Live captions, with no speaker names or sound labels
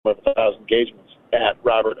engagements at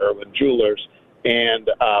Robert Irwin Jewelers, and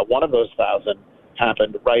one of those 1,000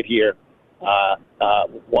 happened right here.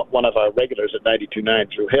 One of our regulars at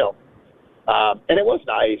 92.9, Drew Hill. And it was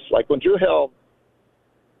nice. Like when Drew Hill,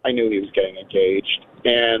 I knew he was getting engaged,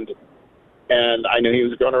 and I knew he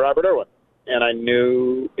was going to Robert Irwin, and I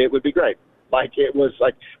knew it would be great. Like it was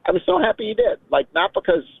like I was so happy he did. Like not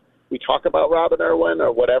because we talk about Robert Irwin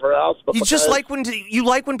or whatever else, but you just like when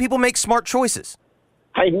people make smart choices.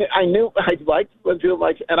 I knew I liked when people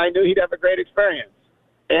liked, and I knew he'd have a great experience,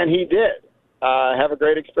 and he did have a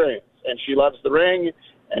great experience. And she loves the ring,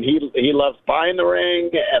 and he loves buying the ring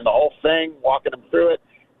and the whole thing, walking him through it.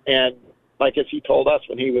 And like as he told us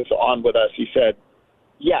when he was on with us, he said,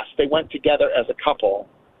 yes, they went together as a couple,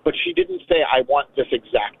 but she didn't say, I want this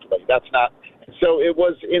exactly. That's not. So it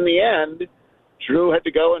was, in the end, Drew had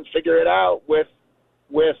to go and figure it out with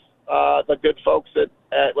the good folks with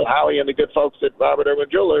Howie and the good folks at Robert Irwin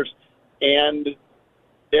Jewelers, and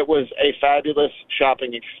it was a fabulous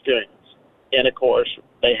shopping experience. And, of course,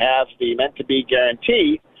 they have the meant-to-be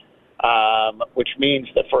guarantee, which means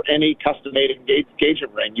that for any custom-made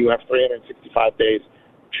engagement ring, you have 365 days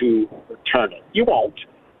to return it. You won't,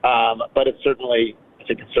 but I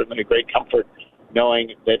think it's certainly a great comfort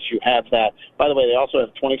knowing that you have that. By the way, they also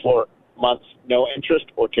have 24 months no interest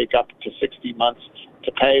or take up to 60 months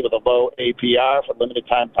to pay with a low APR for limited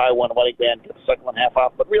time. Buy one wedding band, get the second one half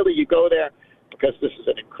off. But really, you go there because this is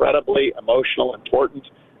an incredibly emotional, important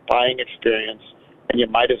buying experience, and you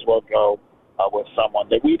might as well go with someone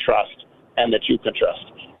that we trust and that you can trust.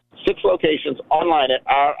 6 locations online at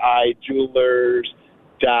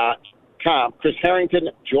rijewelers.com. Chris Herrington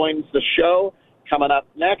joins the show. Coming up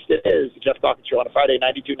next is the Geoff Calkins Show on a Friday,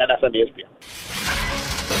 92.9 FM ESPN.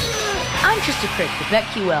 I'm Trista Crick with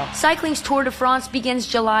BetQL. Cycling's Tour de France begins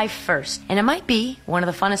July 1st, and it might be one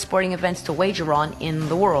of the funnest sporting events to wager on in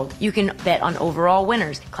the world. You can bet on overall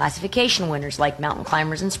winners, classification winners like mountain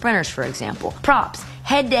climbers and sprinters, for example, props,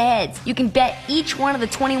 head-to-heads. You can bet each one of the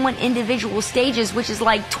 21 individual stages, which is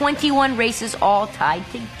like 21 races all tied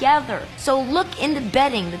together. So look into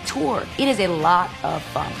betting the Tour. It is a lot of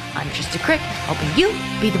fun. I'm Trista Crick, helping you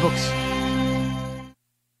beat the books.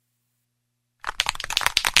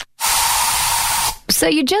 So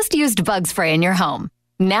you just used bug spray in your home.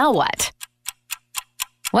 Now what?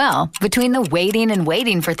 Well, between the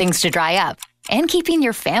waiting for things to dry up and keeping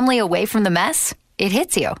your family away from the mess, it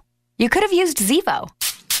hits you. You could have used Zevo.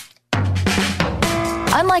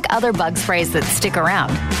 Unlike other bug sprays that stick around,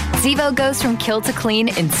 Zevo goes from kill to clean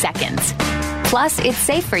in seconds. Plus, it's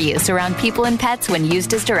safe for use around people and pets when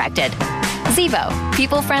used as directed. Zevo,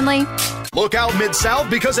 people-friendly. Look out Mid-South,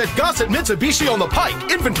 because at Gossett Mitsubishi on the Pike,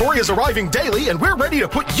 inventory is arriving daily and we're ready to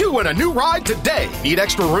put you in a new ride today. Need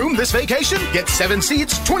extra room this vacation? Get 7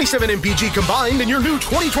 seats, 27 MPG combined in your new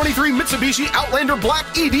 2023 Mitsubishi Outlander Black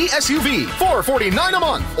ED SUV, $449 a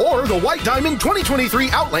month. Or the White Diamond 2023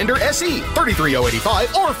 Outlander SE,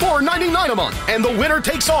 $33,085 or $499 a month. And the winner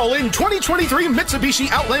takes all in 2023 Mitsubishi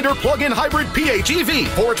Outlander Plug-in Hybrid PHEV,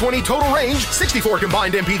 420 total range, 64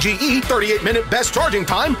 combined MPGe, 38-minute best charging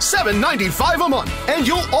time, $795 a month. And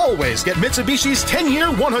you'll always get Mitsubishi's 10-year,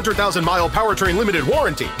 100,000-mile powertrain limited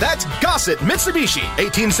warranty. That's Gossett Mitsubishi,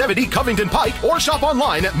 1870 Covington Pike, or shop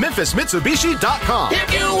online at memphismitsubishi.com.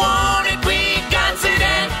 If you want it, we got it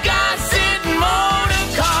at Gossett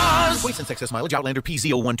Motor Cars. 20 cents excess mileage. Outlander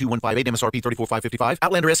PZ012158, MSRP 34555.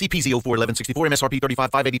 Outlander SE PZ041164, MSRP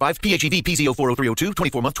 35585. PHEV PZ040302,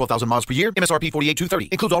 24-month, 12,000 miles per year, MSRP 48230.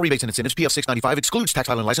 Includes all rebates and incentives. PF 695 excludes tax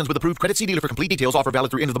filing license with approved credit. See dealer for complete details. Offer valid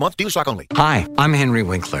through end of the month. Dealer stock only. Hi, I'm Henry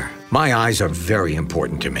Winkler. My eyes are very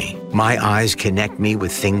important to me. My eyes connect me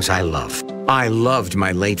with things I love. I loved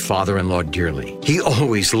my late father-in-law dearly. He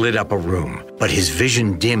always lit up a room, but his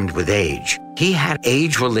vision dimmed with age. He had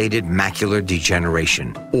age-related macular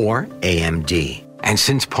degeneration, or AMD. And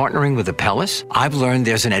since partnering with Apellis, I've learned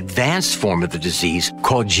there's an advanced form of the disease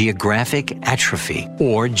called geographic atrophy,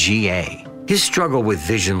 or GA. His struggle with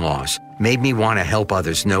vision loss made me want to help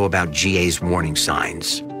others know about GA's warning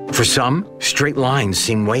signs. For some, straight lines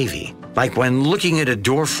seem wavy, like when looking at a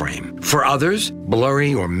door frame. For others,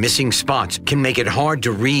 blurry or missing spots can make it hard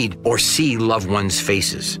to read or see loved ones'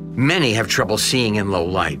 faces. Many have trouble seeing in low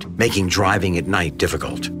light, making driving at night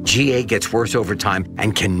difficult. GA gets worse over time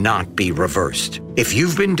and cannot be reversed. If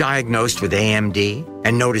you've been diagnosed with AMD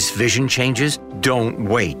and notice vision changes, don't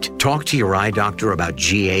wait. Talk to your eye doctor about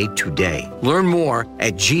GA today. Learn more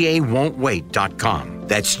at GAWon'tWait.com.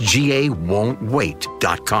 That's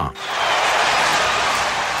GAWon'tWait.com.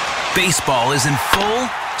 Baseball is in full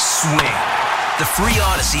swing. The free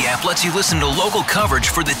Odyssey app lets you listen to local coverage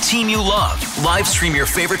for the team you love, live stream your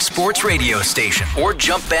favorite sports radio station, or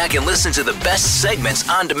jump back and listen to the best segments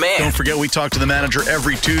on demand. Don't forget we talk to the manager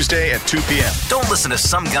every Tuesday at 2 p.m. Don't listen to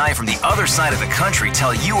some guy from the other side of the country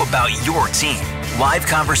tell you about your team. Live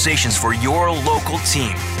conversations for your local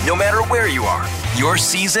team, no matter where you are. Your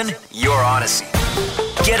season, your Odyssey.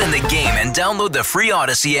 Get in the game and download the free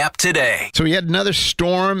Odyssey app today. So we had another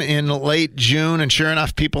storm in late June, and sure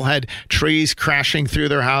enough, people had trees crashing through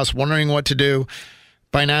their house, wondering what to do.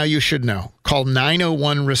 By now, you should know. Call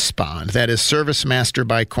 901-RESPOND. That is Service Master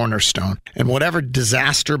by Cornerstone. And whatever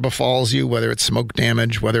disaster befalls you, whether it's smoke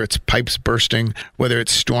damage, whether it's pipes bursting, whether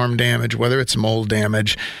it's storm damage, whether it's mold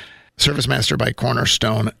damage, Service Master by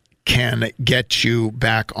Cornerstone can get you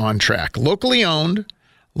back on track. Locally owned,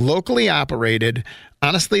 locally operated.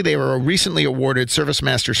 Honestly, they were recently awarded Service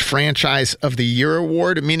Master's Franchise of the Year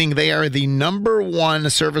award, meaning they are the number one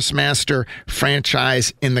Service Master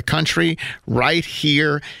franchise in the country right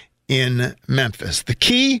here in Memphis. The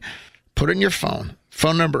key, put it in your phone.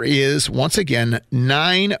 Phone number is, once again,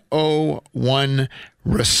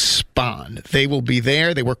 901-RESPOND. They will be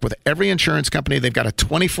there. They work with every insurance company. They've got a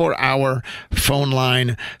 24-hour phone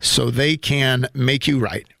line so they can make you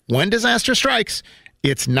right. When disaster strikes,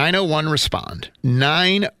 it's 901-RESPOND.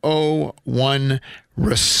 901-RESPOND.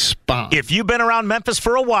 If you've been around Memphis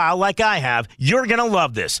for a while, like I have, you're going to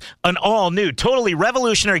love this. An all-new, totally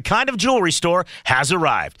revolutionary kind of jewelry store has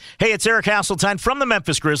arrived. Hey, it's Eric Hasseltine from the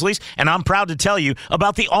Memphis Grizzlies, and I'm proud to tell you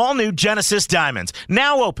about the all-new Genesis Diamonds,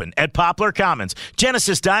 now open at Poplar Commons.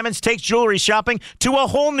 Genesis Diamonds takes jewelry shopping to a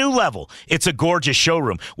whole new level. It's a gorgeous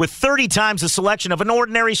showroom with 30 times the selection of an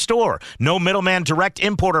ordinary store. No middleman direct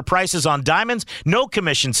importer prices on diamonds, no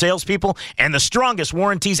commission salespeople, and the strongest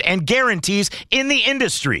warranties and guarantees in the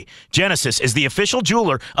industry. Genesis is the official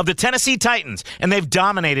jeweler of the Tennessee Titans, and they've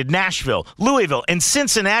dominated Nashville, Louisville, and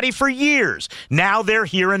Cincinnati for years. Now they're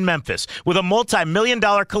here in Memphis with a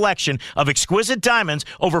multi-million-dollar collection of exquisite diamonds,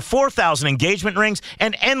 over 4,000 engagement rings,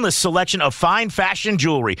 and endless selection of fine fashion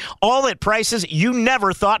jewelry, all at prices you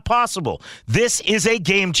never thought possible. This is a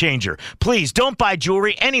game changer. Please don't buy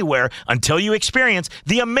jewelry anywhere until you experience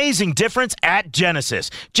the amazing difference at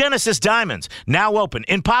Genesis. Genesis Diamonds, now open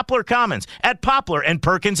in Poplar Commons at Poplar and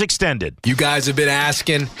Perkins Extended. You guys have been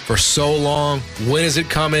asking for so long. When is it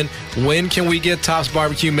coming? When can we get Tops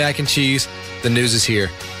Barbecue mac and cheese? The news is here.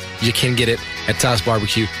 You can get it at Tops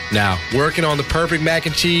Barbecue now. Working on the perfect mac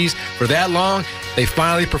and cheese for that long, they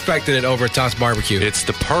finally perfected it over at Tops Barbecue. It's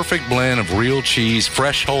the perfect blend of real cheese,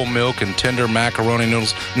 fresh whole milk, and tender macaroni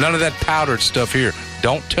noodles. None of that powdered stuff here.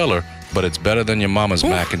 Don't tell her, but it's better than your mama's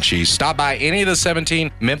mac and cheese. Stop by any of the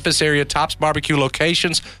 17 Memphis area Tops Barbecue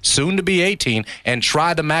locations, soon to be 18, and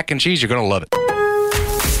try the mac and cheese. You're going to love it.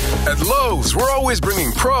 At Lowe's, we're always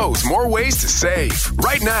bringing pros more ways to save.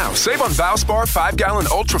 Right now, save on Valspar 5-gallon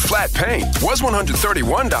Ultra Flat Paint. Was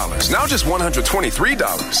 $131, now just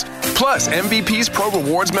 $123. Plus, MVP's Pro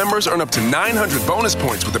Rewards members earn up to 900 bonus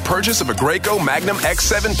points with the purchase of a Graco Magnum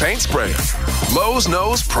X7 paint sprayer. Lowe's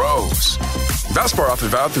knows pros. Valspar offer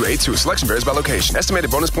valid through 8/2. Selection varies by location. Estimated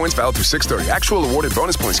bonus points valid through 6/30. Actual awarded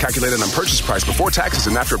bonus points calculated on purchase price before taxes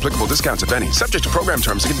and after applicable discounts, if any. Subject to program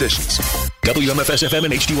terms and conditions. WMFS FM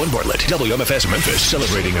and HD1 Bartlett. WMFS Memphis,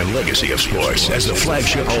 celebrating a legacy of sports as the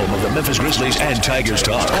flagship home of the Memphis Grizzlies and Tigers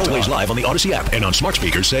Talk. Always live on the Odyssey app and on smart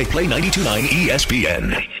speakers. Say play 92.9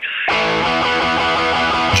 ESPN.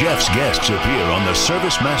 Geoff's guests appear on the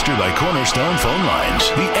Service Master by Cornerstone phone lines.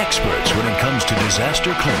 The experts when it comes to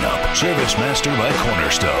disaster cleanup. Service Master by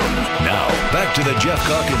Cornerstone. Now, back to the Geoff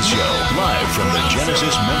Calkins Show, live from the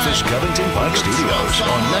Genesis Memphis Covington Park Studios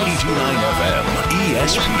on 92.9 FM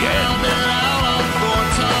ESPN.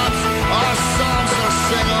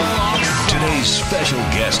 Today's special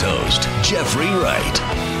guest host, Jeffrey Wright.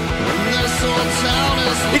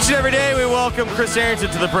 Each and every day we welcome Chris Herrington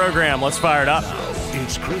to the program. Let's fire it up.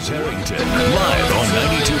 It's Chris Herrington, live on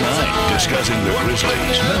 92.9, discussing the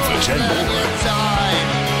Grizzlies, Memphis, and more.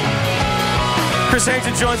 Chris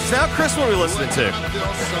Herrington joins us now. Chris, what are we listening to?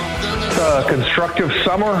 Constructive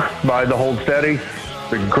Summer by The Hold Steady.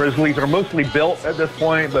 The Grizzlies are mostly built at this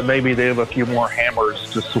point, but maybe they have a few more hammers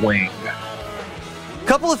to swing. A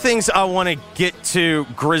couple of things I want to get to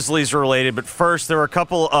Grizzlies related, but first there are a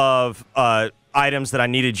couple of items that I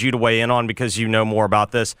needed you to weigh in on because you know more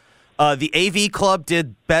about this. The AV Club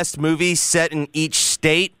did Best Movie Set in Each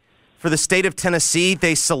State. For the state of Tennessee,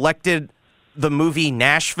 they selected the movie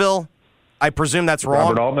Nashville. I presume that's wrong.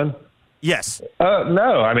 Robert Altman? Yes.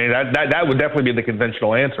 No, I mean, that would definitely be the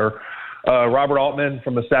conventional answer. Robert Altman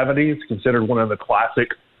from the 70s, considered one of the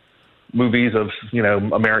classic movies of,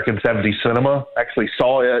 American 70s cinema. Actually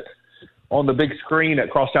saw it on the big screen at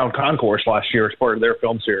Crosstown Concourse last year as part of their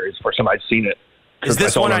film series. First time I'd seen it. Is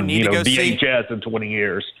this one I need to go see? VHS in 20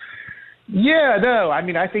 years. Yeah, no. I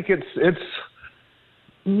mean, I think it is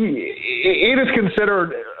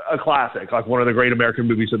considered a classic, like one of the great American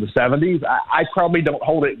movies of the 70s. I probably don't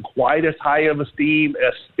hold it in quite as high of esteem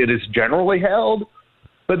as it is generally held,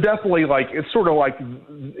 but definitely it's sort of like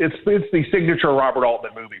it's the signature Robert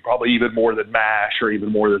Altman movie, probably even more than MASH or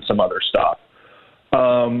even more than some other stuff.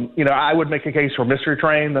 I would make a case for Mystery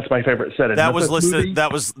Train. That's my favorite set. That was listed. Movie.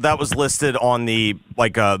 That was listed on the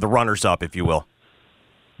the runners up, if you will.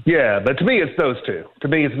 Yeah, but to me, it's those two. To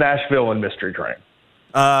me, it's Nashville and Mystery Train.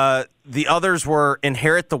 The others were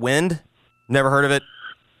Inherit the Wind. Never heard of it.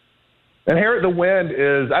 Inherit the Wind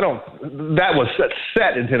that was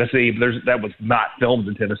set in Tennessee, but that was not filmed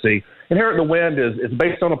in Tennessee. Inherit the Wind is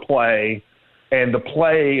based on a play, and the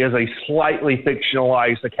play is a slightly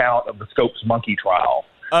fictionalized account of the Scopes monkey trial.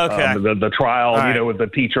 Okay. The trial, right. With the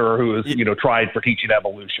teacher who was, tried for teaching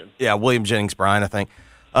evolution. Yeah, William Jennings Bryan, I think.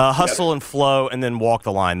 Hustle and Flow, and then Walk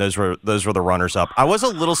the Line. Those were the runners up. I was a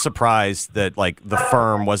little surprised that The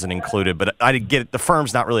Firm wasn't included, but I did get it. The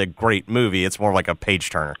Firm's not really a great movie. It's more like a page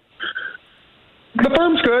turner. The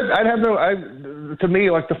Firm's good. To me,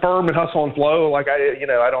 The Firm and Hustle and Flow,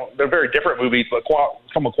 they're very different movies, but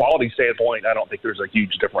from a quality standpoint, I don't think there's a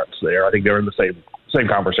huge difference there. I think they're in the same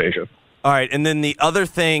conversation. All right, and then the other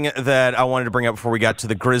thing that I wanted to bring up before we got to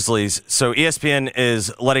the Grizzlies, so ESPN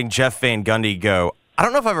is letting Jeff Van Gundy go. I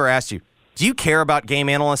don't know if I've ever asked you, do you care about game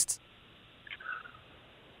analysts?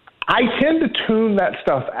 I tend to tune that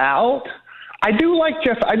stuff out. I do like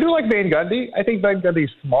Van Gundy. I think Van Gundy's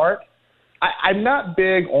smart. I'm not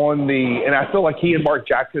big on and I feel like he and Mark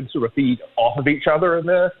Jackson sort of feed off of each other in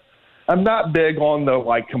this. I'm not big on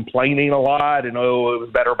the complaining a lot and, it was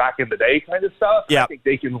better back in the day kind of stuff. Yeah. I think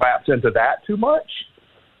they can lapse into that too much.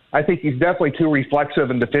 I think he's definitely too reflexive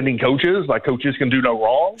in defending coaches. Coaches can do no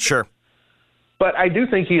wrong. Sure. But I do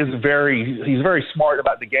think he's very smart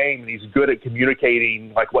about the game, and he's good at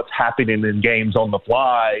communicating what's happening in games on the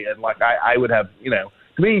fly. And I would have, to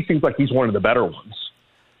me, he seems like he's one of the better ones.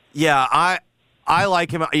 Yeah, I like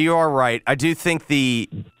him. You are right. I do think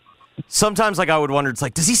sometimes I would wonder, it's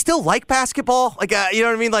does he still like basketball? You know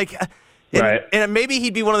what I mean? Right. And maybe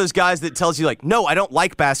he'd be one of those guys that tells you no, I don't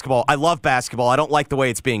like basketball. I love basketball. I don't like the way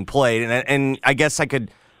it's being played. And I guess I could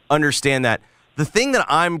understand that. The thing that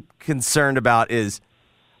I'm concerned about is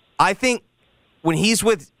I think when he is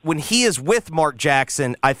with Mark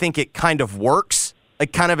Jackson, I think it kind of works,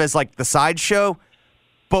 kind of as the sideshow.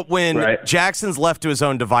 But when Jackson's left to his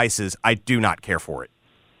own devices, I do not care for it.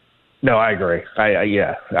 No, I agree. I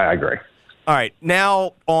agree. All right,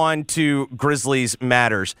 now on to Grizzlies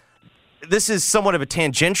matters. This is somewhat of a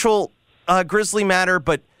tangential Grizzly matter,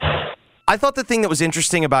 but I thought the thing that was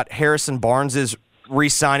interesting about Harrison Barnes'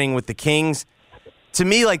 re-signing with the Kings, to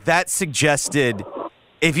me, that suggested,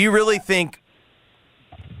 if you really think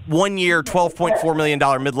 1 year, $12.4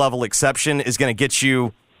 million mid-level exception is going to get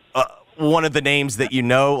you one of the names that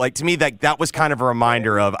to me, that was kind of a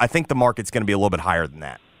reminder of, I think the market's going to be a little bit higher than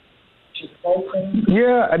that.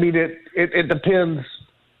 Yeah, I mean, it depends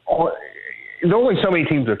on – there's only so many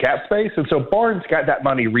teams with cap space, and so Barnes got that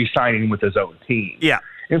money re-signing with his own team. Yeah.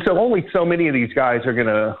 And so only so many of these guys are going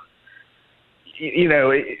to –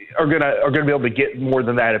 are going to be able to get more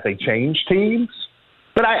than that if they change teams.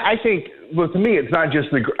 But I think, to me, it's not just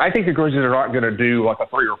I think the Grizzlies are not going to do a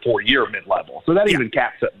 3 or 4 year mid-level. So that even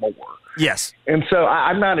caps it more. Yes. And so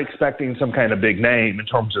I'm not expecting some kind of big name in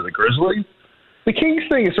terms of the Grizzlies. The Kings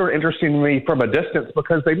thing is sort of interesting to me from a distance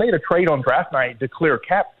because they made a trade on draft night to clear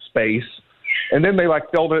cap space. And then they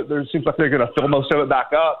filled it. It seems like they're going to fill most of it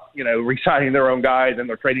back up, re-signing their own guy. Then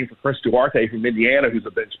they're trading for Chris Duarte from Indiana, who's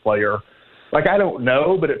a bench player. I don't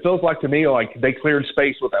know, but it feels like to me they cleared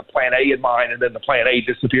space with a plan A in mind, and then the plan A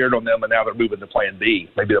disappeared on them, and now they're moving to plan B.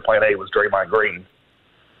 Maybe the plan A was Draymond Green.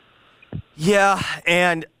 Yeah,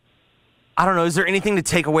 and I don't know. Is there anything to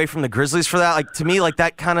take away from the Grizzlies for that? To me,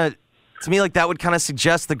 that would kind of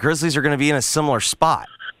suggest the Grizzlies are going to be in a similar spot.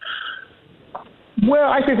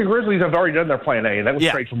 Well, I think the Grizzlies have already done their plan A, and that was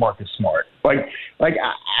trade for Marcus Smart. I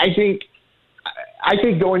think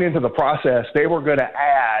going into the process, they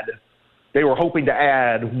were hoping to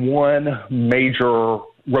add one major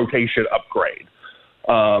rotation upgrade.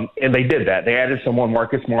 And they did that. They added someone,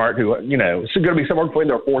 Marcus Smart, who, is going to be somewhere between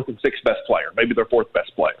their 4th and 6th best player, maybe their 4th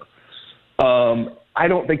best player. I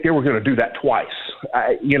don't think they were going to do that twice,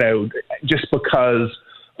 just because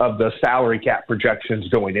of the salary cap projections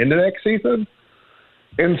going into next season.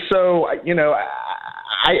 And so,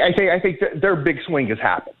 I think their big swing has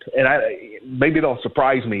happened, and maybe they'll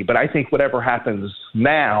surprise me, but I think whatever happens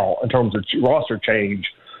now in terms of roster change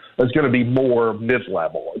is going to be more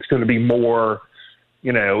mid-level. It's going to be more,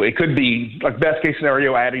 it could be like best case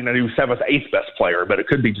scenario adding a new 7th, 8th best player, but it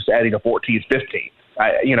could be just adding a 14th, 15th.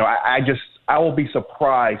 I will be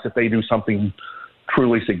surprised if they do something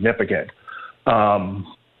truly significant. And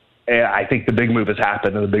I think the big move has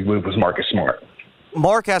happened, and the big move was Marcus Smart.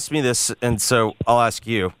 Mark asked me this, and so I'll ask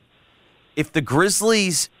you: if the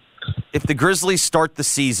Grizzlies start the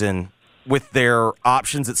season with their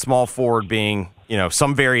options at small forward being,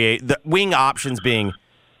 the wing options being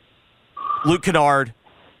Luke Kennard,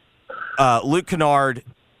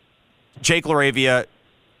 Jake LaRavia,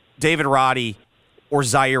 David Roddy, or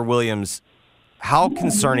Zaire Williams, how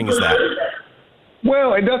concerning is that?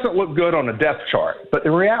 Well, it doesn't look good on a depth chart, but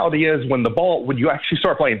the reality is when you actually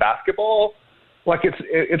start playing basketball, like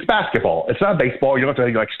it's basketball. It's not baseball. You don't have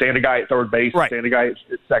to stand a guy at third base, right. Stand a guy at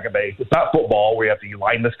second base. It's not football where you have to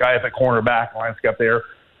line this guy up at cornerback, line this guy up there.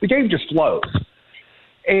 The game just flows.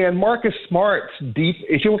 And Marcus Smart's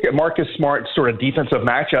if you look at Marcus Smart's sort of defensive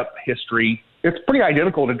matchup history, it's pretty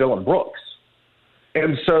identical to Dillon Brooks.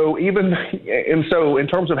 And so in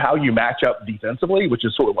terms of how you match up defensively, which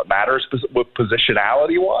is sort of what matters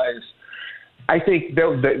positionality-wise, I think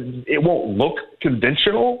it won't look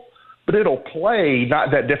conventional, but it'll play not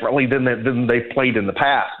that differently than they've played in the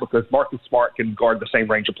past because Marcus Smart can guard the same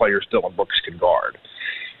range of players Dillon Brooks can guard.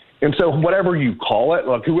 And so whatever you call it,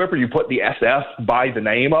 like whoever you put the SF by the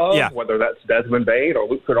name of, whether that's Desmond Bane or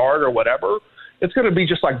Luke Kennard or whatever, it's going to be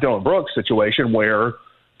just like Dillon Brooks' situation where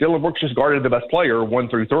Dillon Brooks just guarded the best player 1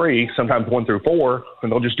 through 3, sometimes 1 through 4,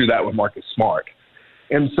 and they'll just do that with Marcus Smart.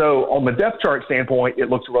 And so on the depth chart standpoint, it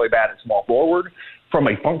looks really bad at small forward. From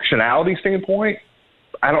a functionality standpoint,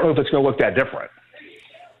 I don't know if it's going to look that different.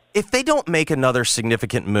 If they don't make another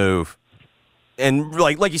significant move, and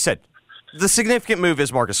like you said, the significant move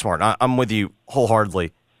is Marcus Smart. I'm with you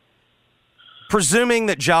wholeheartedly. Presuming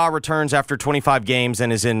that Ja returns after 25 games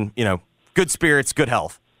and is in, good spirits, good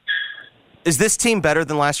health, is this team better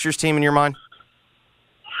than last year's team in your mind?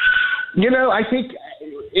 I think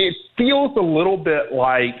it feels a little bit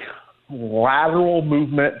like lateral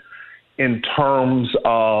movement in terms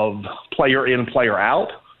of player in, player out.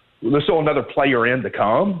 There's still another player in to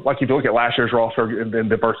come. Like if you look at last year's roster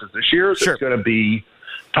versus this year's, It's going to be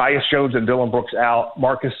Tyus Jones and Dillon Brooks out,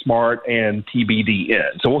 Marcus Smart and TBD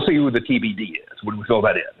in. So we'll see who the TBD is when we fill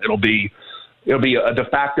that in. It'll be a de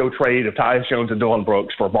facto trade of Tyus Jones and Dillon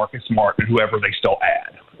Brooks for Marcus Smart and whoever they still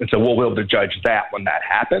add. And so we'll be able to judge that when that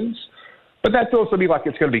happens. But that feels to me like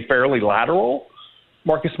it's going to be fairly lateral.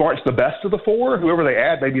 Marcus Smart's the best of the 4. Whoever they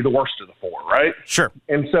add may be the worst of the 4, right? Sure.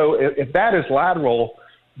 And so if that is lateral,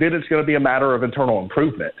 then it's going to be a matter of internal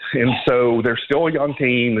improvement. And so they're still a young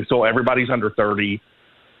team. Everybody's under 30.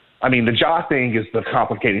 I mean, the Ja thing is the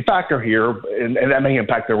complicating factor here, and that may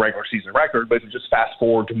impact their regular season record, but if you just fast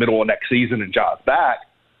forward to middle of next season and Ja's back,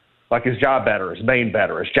 like is Ja better? Is Bane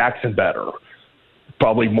better? Is Jackson better?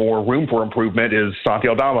 Probably more room for improvement. Is Santi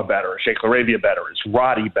Aldama better? Is Jake LaRavia better? Is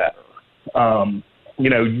Roddy better?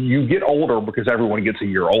 You get older because everyone gets a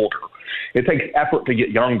year older. It takes effort to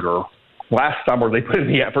get younger. Last summer, they put in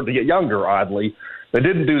the effort to get younger, oddly. They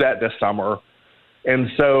didn't do that this summer. And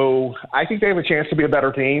so I think they have a chance to be a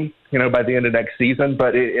better team, by the end of next season.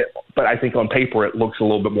 But I think on paper it looks a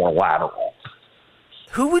little bit more lateral.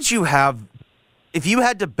 Who would you have if you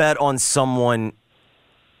had to bet on someone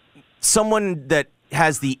that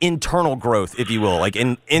has the internal growth, if you will, like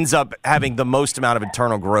and ends up having the most amount of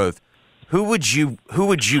internal growth? Who would you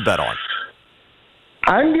bet on?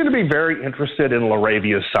 I'm going to be very interested in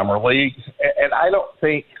LaRavia's Summer League, and I don't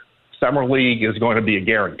think Summer League is going to be a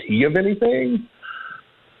guarantee of anything.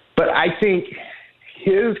 But I think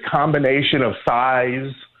his combination of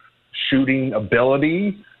size, shooting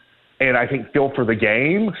ability, and I think feel for the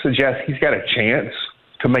game suggests he's got a chance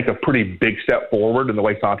to make a pretty big step forward in the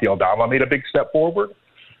way Santi Aldama made a big step forward.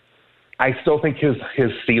 I still think his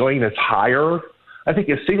ceiling is higher. I think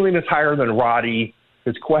his ceiling is higher than Roddy.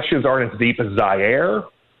 His questions aren't as deep as Zaire.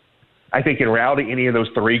 I think in reality, any of those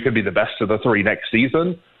 3 could be the best of the 3 next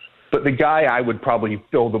season. But the guy I would probably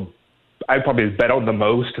bet on the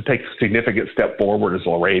most to take a significant step forward is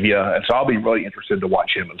LaRavia. And so I'll be really interested to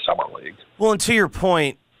watch him in Summer League. Well, and to your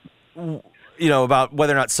point, about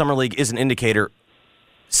whether or not Summer League is an indicator,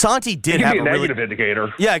 Santi did have a negative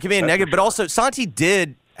indicator. Yeah, it can be a negative, but also Santi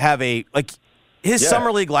did have his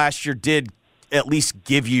Summer League last year did at least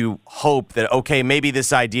give you hope that, okay, maybe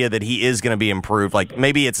this idea that he is going to be improved,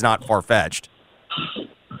 maybe it's not far-fetched.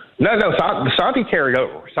 No, Santi carried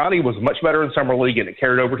over. Santi was much better in Summer League, and it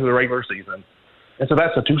carried over to the regular season. And so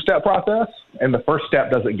that's a two-step process, and the first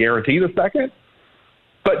step doesn't guarantee the second.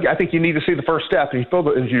 But I think you need to see the first step. And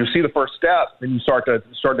as you see the first step, then you start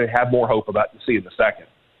to have more hope about seeing the second.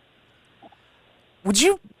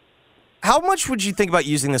 How much would you think about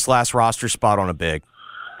using this last roster spot on a big?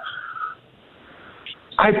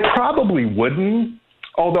 I probably wouldn't,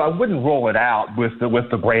 although I wouldn't rule it out with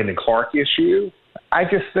the Brandon Clark issue. I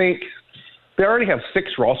just think they already have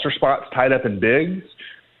 6 roster spots tied up in bigs,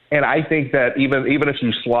 and I think that even if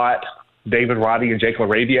you slot David Roddy and Jake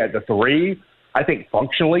LaRavia at the 3, I think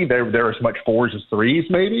functionally they're as much 4s as 3s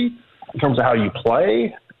maybe in terms of how you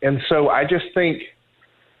play. And so I just think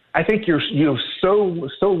you have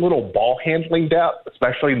so little ball handling depth,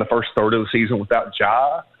 especially in the first third of the season without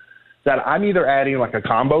Ja, that I'm either adding like a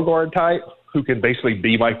combo guard type who can basically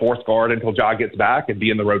be my 4th guard until Ja gets back and be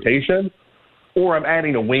in the rotation, or I'm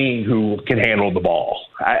adding a wing who can handle the ball.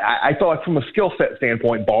 I feel like from a skill set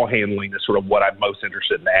standpoint, ball handling is sort of what I'm most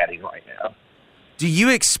interested in adding right now. Do you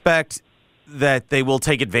expect that they will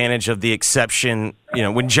take advantage of the exception,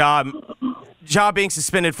 when Ja being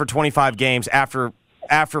suspended for 25 games, after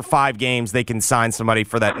 5 games they can sign somebody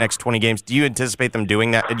for that next 20 games? Do you anticipate them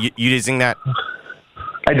doing that, using that?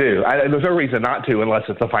 I do. There's no reason not to unless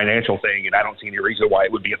it's a financial thing, and I don't see any reason why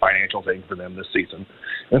it would be a financial thing for them this season.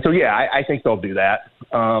 And so, yeah, I think they'll do that.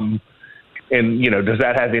 And, does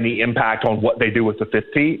that have any impact on what they do with the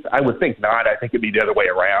 15th? I would think not. I think it'd be the other way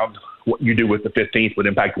around. What you do with the 15th would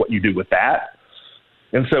impact what you do with that.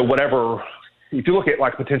 And so if you look at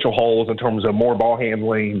like potential holes in terms of more ball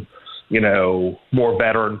handling, more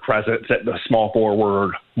veteran presence at the small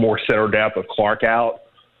forward, more center depth with Clark out,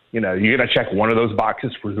 you're going to check one of those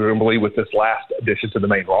boxes presumably with this last addition to the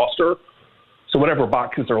main roster. So whatever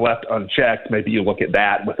boxes are left unchecked, maybe you look at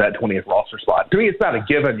that with that 20th roster spot. To me, it's not a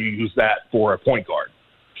given you use that for a point guard,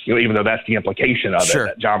 even though that's the implication of it,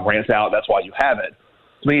 that John Brandt's out, that's why you have it.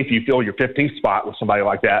 To me, if you fill your 15th spot with somebody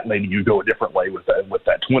like that, maybe you go a different way with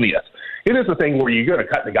that 20th. It is a thing where you're going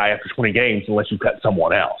to cut the guy after 20 games unless you cut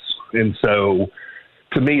someone else. And so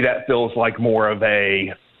to me, that feels like more of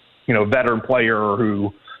a, veteran player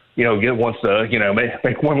who, wants to,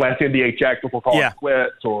 make one last NBA check before calling it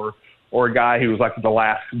quits, or a guy who's like the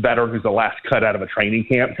last veteran who's the last cut out of a training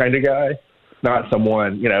camp kind of guy. Not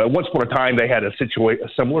someone, once upon a time they had a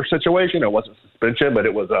similar situation. It wasn't suspension, but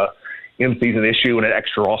it was a in-season issue and an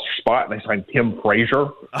extra roster spot, and they signed Tim Frazier,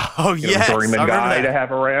 journeyman guy to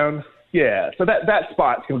have around. Yeah, so that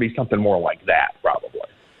spot's going to be something more like that probably.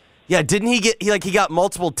 Yeah, didn't he got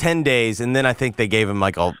multiple 10 days, and then I think they gave him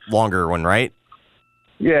like a longer one, right?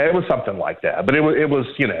 Yeah, it was something like that, but it was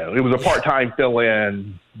a part-time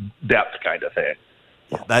fill-in depth kind of thing.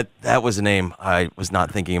 Yeah, that was a name I was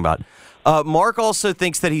not thinking about. Mark also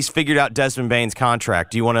thinks that he's figured out Desmond Bane's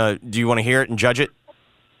contract. Do you want to hear it and judge it?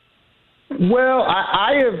 Well,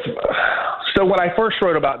 I have. So when I first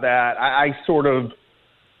wrote about that, I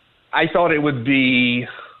thought it would be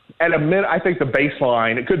at a minute. I think the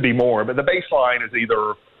baseline, it could be more, but the baseline is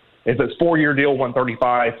either, if it's 4-year deal,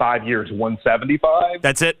 135, 5 years, 175.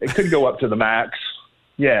 That's it. It could go up to the max.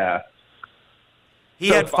 Yeah. He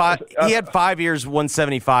had 5 years,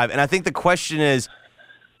 175, and I think the question is,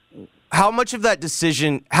 how much of that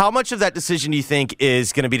decision do you think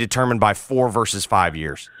is going to be determined by 4 versus 5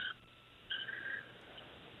 years?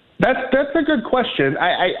 That's a good question.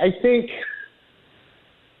 I think,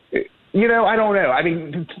 I don't know. I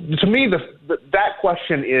mean, to me, that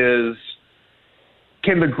question is,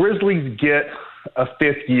 can the Grizzlies get a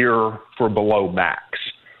 5th year for below max?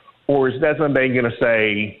 Or is Desmond Bane going to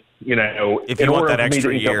say, if you want that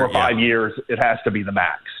extra year for 5 years, it has to be the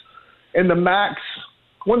max? And the max,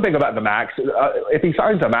 one thing about the max, if he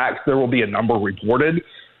signs a max, there will be a number reported,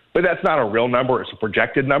 but that's not a real number. It's a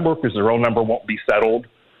projected number because the real number won't be settled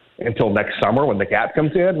until next summer when the cap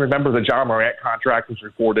comes in. Remember, the John Morant contract was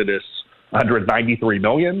reported as $193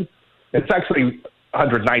 million. It's actually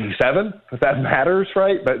 197, if that matters,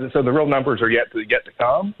 right? But so the real numbers are yet to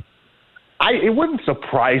come. It wouldn't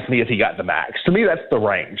surprise me if he got the max. To me, that's the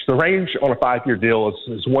range. The range on a 5-year deal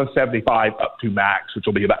is 175 up to max, which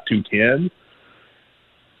will be about 210.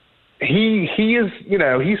 He is,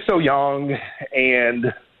 he's so young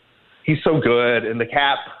and he's so good, and the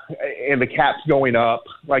cap's going up.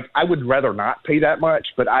 Like, I would rather not pay that much,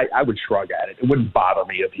 but I would shrug at it. It wouldn't bother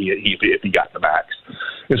me if he got the max,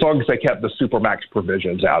 as long as they kept the super max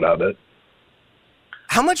provisions out of it.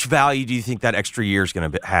 How much value do you think that extra year is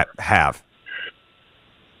going to have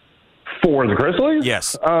for the Grizzlies?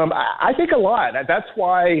 Yes, I think a lot. That's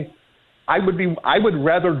why I would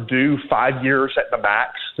rather do 5 years at the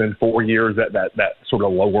max than 4 years at that sort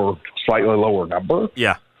of slightly lower number.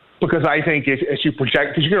 Yeah. Because I think as you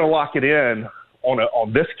project, because you're going to lock it in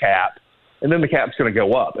on this cap, and then the cap's going to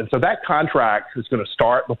go up. And so that contract is going to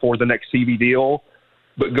start before the next TV deal,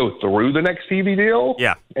 but go through the next TV deal.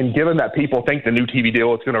 Yeah. And given that people think the new TV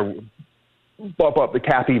deal is going to bump up the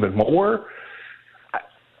cap even more,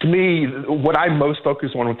 to me, what I'm most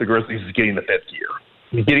focused on with the Grizzlies is getting the fifth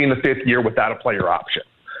year. Getting the fifth year without a player option.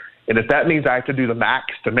 And if that means I have to do the max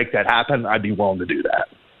to make that happen, I'd be willing to do that.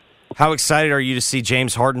 How excited are you to see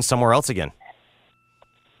James Harden somewhere else again?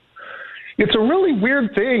 It's a really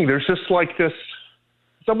weird thing. There's just like this,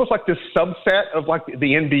 it's almost like this subset of like the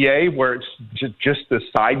NBA where it's just this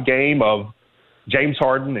side game of James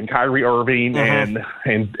Harden and Kyrie Irving and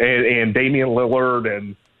Damian Lillard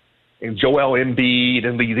and Joel Embiid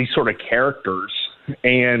and these sort of characters.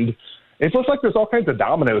 And it looks like there's all kinds of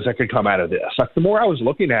dominoes that could come out of this. Like the more I was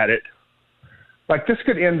looking at it, like this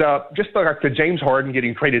could end up just like the James Harden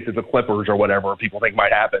getting traded to the Clippers or whatever people think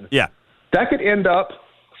might happen. Yeah. That could end up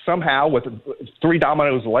somehow with three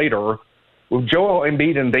dominoes later with Joel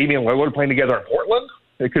Embiid and Damian Lillard playing together in Portland.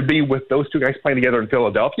 It could be with those two guys playing together in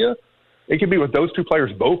Philadelphia. It could be with those two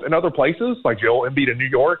players both in other places, like Joel Embiid in New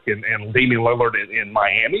York and Damian Lillard in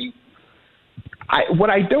Miami. What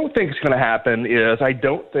I don't think is going to happen is I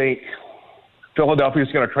don't think Philadelphia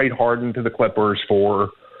is going to trade Harden to the Clippers for,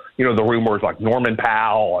 you know, the rumors like Norman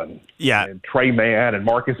Powell and Trey Mann and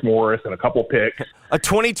Marcus Morris and a couple picks. A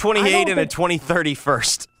 2028 and a 2030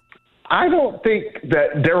 first. I don't think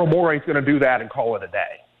that Daryl Morey is going to do that and call it a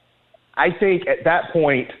day. I think at that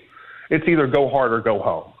point it's either go hard or go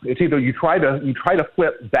home. It's either you try to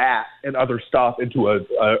flip that and other stuff into a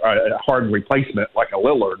Harden replacement like a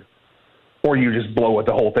Lillard, or you just blow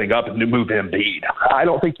the whole thing up and move Embiid. I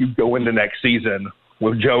don't think you go into next season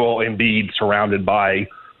with Joel Embiid surrounded by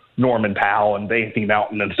Norman Powell and Anthony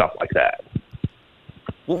Mountain and stuff like that.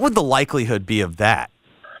 What would the likelihood be of that?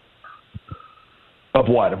 Of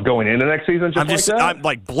what? Of going into next season? I'm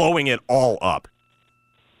like blowing it all up.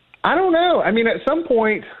 I don't know. I mean, at some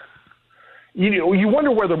point, you wonder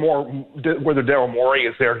whether Daryl Morey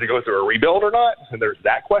is there to go through a rebuild or not, and there's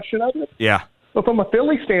that question of it. Yeah. But from a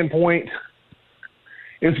Philly standpoint,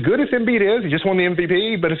 as good as Embiid is, he just won the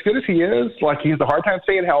MVP, but as good as he is, like he's a hard time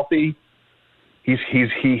staying healthy. He's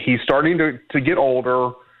starting to get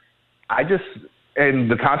older. And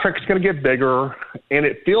the contract's going to get bigger, and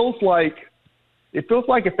it feels like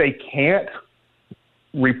if they can't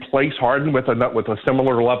replace Harden with a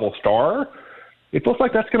similar level star, it feels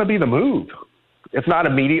like that's going to be the move. If not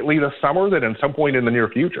immediately this summer, then at some point in the near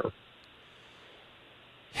future.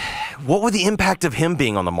 What would the impact of him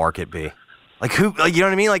being on the market be? Like who? Like, you know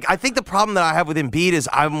what I mean? Like I think the problem that I have with Embiid is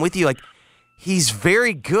I'm with you. Like he's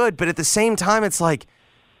very good, but at the same time, it's like,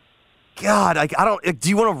 God, like I don't. Do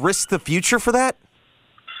you want to risk the future for that?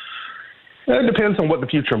 It depends on what the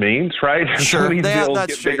future means, right? Sure, Some of these deals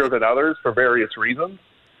get bigger than others for various reasons.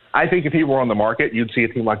 I think if he were on the market, you'd see a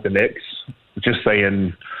team like the Knicks just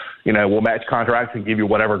saying, you know, we'll match contracts and give you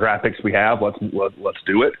whatever draft picks we have. Let's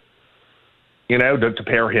do it. You know, to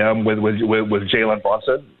pair him with Jalen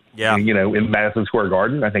Brunson. Yeah. You know, in Madison Square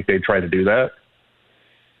Garden, I think they'd try to do that.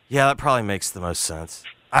 Yeah, that probably makes the most sense.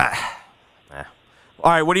 All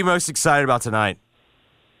right, what are you most excited about tonight?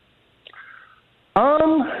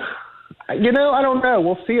 You know, I don't know.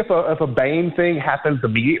 We'll see if a Bane thing happens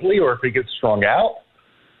immediately or if he gets strung out.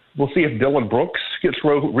 We'll see if Dylan Brooks gets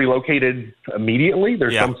relocated immediately.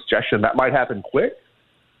 There's some suggestion that might happen quick.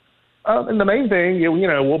 And the main thing, you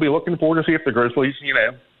know, we'll be looking forward to see if the Grizzlies, you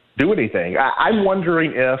know, do anything. I'm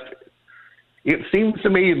wondering if it seems to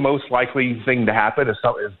me the most likely thing to happen is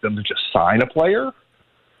them to just sign a player.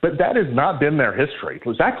 But that has not been their history.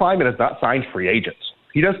 Zach Kleiman has not signed free agents.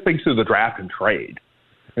 He does things through the draft and trade.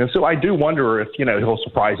 And so I do wonder if, you know, he'll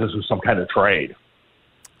surprise us with some kind of trade.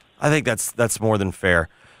 I think that's more than fair.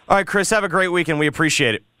 All right, Chris, have a great weekend. We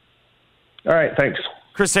appreciate it. All right, thanks.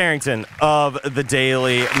 Chris Herrington of the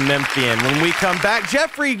Daily Memphian. When we come back,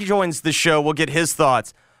 Jeffrey joins the show. We'll get his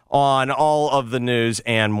thoughts on all of the news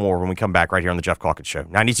and more when we come back right here on the Geoff Calkins Show.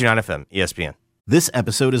 92.9 FM, ESPN. This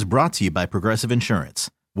episode is brought to you by Progressive Insurance.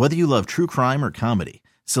 Whether you love true crime or comedy,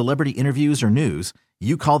 celebrity interviews or news,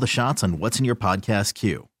 you call the shots on what's in your podcast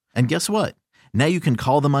queue. And guess what? Now you can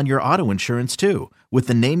call them on your auto insurance too with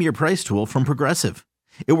the Name Your Price tool from Progressive.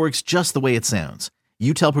 It works just the way it sounds.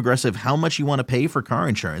 You tell Progressive how much you want to pay for car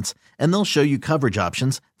insurance, and they'll show you coverage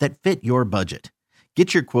options that fit your budget.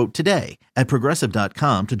 Get your quote today at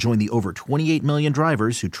Progressive.com to join the over 28 million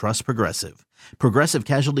drivers who trust Progressive. Progressive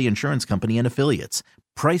Casualty Insurance Company and Affiliates.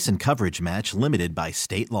 Price and coverage match limited by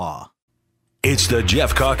state law. It's the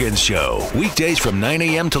Geoff Calkins Show. Weekdays from 9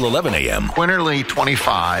 a.m. till 11 a.m. Quinterly,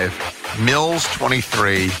 25. Mills,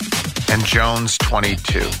 23. and Jones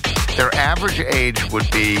 22. Their average age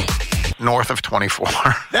would be north of 24.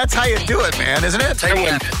 That's how you do it, man, isn't it?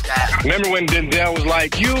 Remember when Denzel was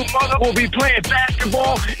like, you mother will be playing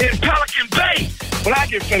basketball in Pelican Bay? When I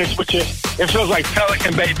get finished with you, it feels like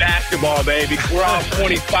Pelican Bay basketball, baby. We're all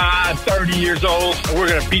 25, 30 years old, and we're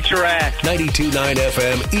going to beat your ass. 92.9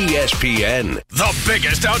 FM ESPN. The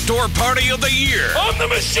biggest outdoor party of the year. On the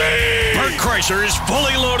machine! Bert Kreischer's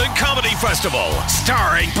Fully Loaded Comedy Festival.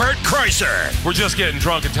 Starring Bert Kreischer. We're just getting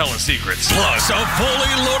drunk and telling secrets. Plus a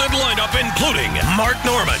fully loaded lineup including Mark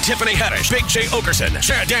Norman, Tiffany Haddish, Big J. Okerson,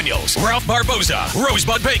 Chad Daniels, Ralph Barboza,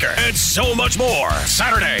 Rosebud Baker, and so much more.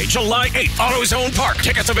 Saturday, July 8th, AutoZone Park.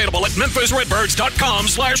 Tickets available at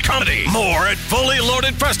MemphisRedBirds.com/comedy. More at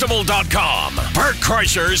FullyLoadedFestival.com. Bert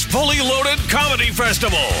Kreischer's Fully Loaded Comedy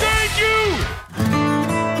Festival. Thank you!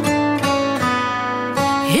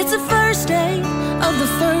 It's the first day of the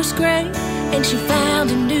first grade, and she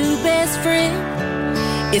found a new best friend.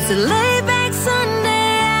 It's a laid-back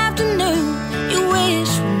Sunday afternoon you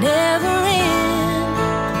wish would never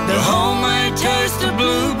end. The homemade taste of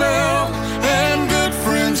Bluebell and good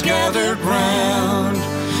friends gathered round.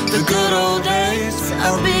 The good old days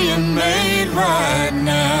are being made right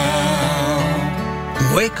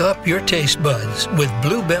now. Wake up your taste buds with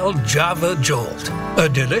Bluebell Java Jolt, a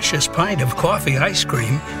delicious pint of coffee ice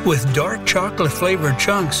cream with dark chocolate-flavored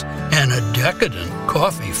chunks and a decadent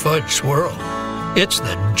coffee fudge swirl. It's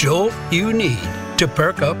the jolt you need to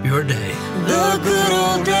perk up your day. The good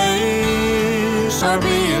old days are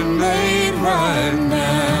being made right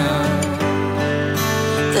now.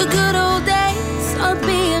 The good old days are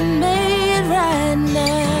being made right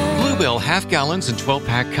now. Bluebell half gallons and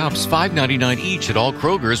 12-pack cups, $5.99 each at all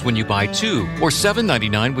Kroger's when you buy two, or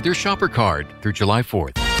 $7.99 with your shopper card through July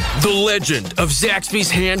 4th. The legend of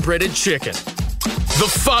Zaxby's hand-breaded chicken. The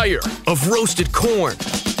fire of roasted corn.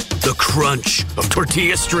 The crunch of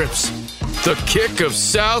tortilla strips. The kick of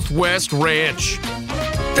Southwest Ranch.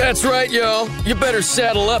 That's right, y'all. You better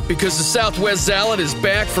saddle up because the Southwest Salad is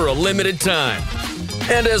back for a limited time.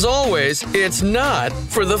 And as always, it's not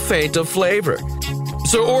for the faint of flavor.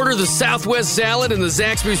 So order the Southwest Salad in the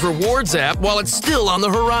Zaxby's Rewards app while it's still on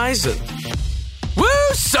the horizon. Woo,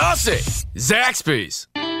 saucy! Zaxby's.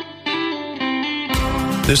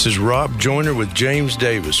 This is Rob Joyner with James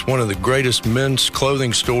Davis, one of the greatest men's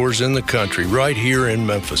clothing stores in the country, right here in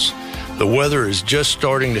Memphis. The weather is just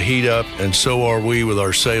starting to heat up, and so are we with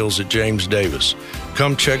our sales at James Davis.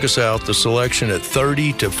 Come check us out, the selection at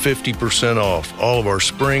 30 to 50% off. All of our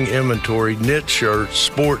spring inventory, knit shirts,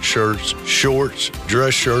 sport shirts, shorts,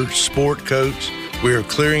 dress shirts, sport coats. We are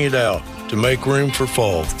clearing it out to make room for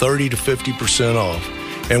fall, 30 to 50% off.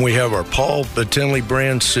 And we have our Paul Batinley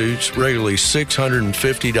brand suits, regularly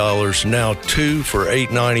 $650, now 2 for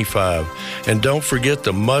 $895. And don't forget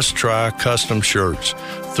the must-try custom shirts.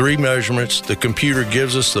 3 measurements, the computer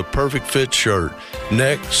gives us the perfect fit shirt.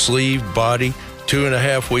 Neck, sleeve, body.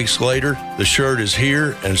 2.5 weeks later, the shirt is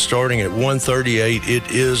here, and starting at $138, it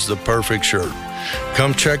is the perfect shirt.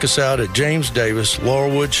 Come check us out at James Davis,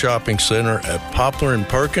 Laurelwood Shopping Center at Poplar and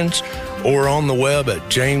Perkins, or on the web at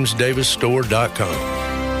jamesdavisstore.com.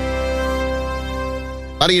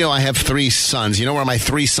 How do you know I have 3 sons? You know where my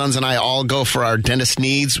 3 sons and I all go for our dentist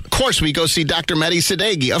needs? Of course, we go see Dr. Mehdi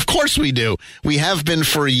Sadeghi. Of course we do. We have been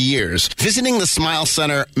for years. Visiting the Smile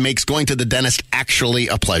Center makes going to the dentist actually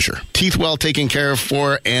a pleasure. Teeth well taken care of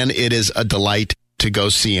for, and it is a delight to go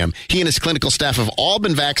see him. He and his clinical staff have all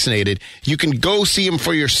been vaccinated. You can go see him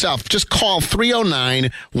for yourself. Just call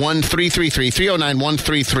 309-1333,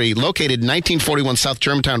 309-133, located 1941 South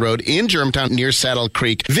Germantown Road in Germantown near Saddle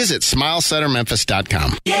Creek. Visit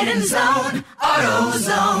SmileCenterMemphis.com. Get in zone,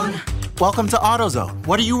 AutoZone. Welcome to AutoZone.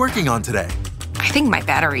 What are you working on today? I think my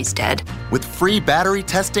battery's dead. With free battery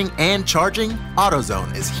testing and charging,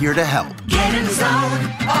 AutoZone is here to help. Get in zone,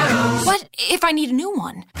 AutoZone. What if I need a new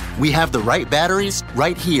one? We have the right batteries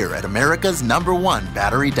right here at America's #1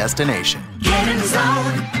 battery destination. Get in zone,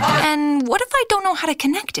 AutoZone. And what if I don't know how to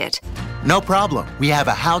connect it? No problem. We have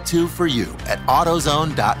a how-to for you at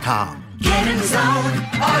AutoZone.com. Get in zone,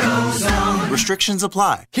 AutoZone. Restrictions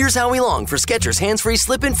apply. Here's how we long for Skechers hands-free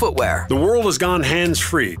slip-in footwear. The world has gone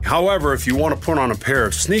hands-free. However, if you want to put on a pair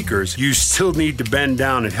of sneakers, you still need to bend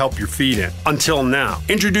down and help your feet in. Until now.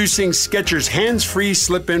 Introducing Skechers hands-free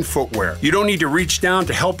slip-in footwear. You don't need to reach down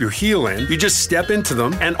to help your heel in. You just step into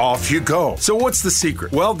them and off you go. So what's the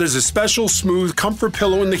secret? Well, there's a special smooth comfort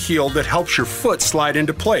pillow in the heel that helps your foot slide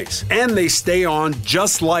into place. And they stay on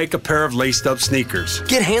just like a pair of laced-up sneakers.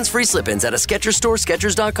 Get hands-free slip-ins at a Skechers store,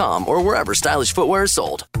 Skechers.com, or wherever stylish footwear is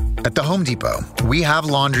sold. At the Home Depot, we have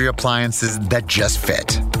laundry appliances that just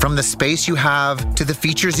fit. From the space you have, to the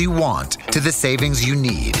features you want, to the savings you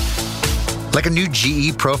need. Like a new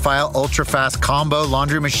GE Profile Ultra-Fast Combo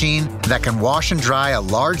laundry machine that can wash and dry a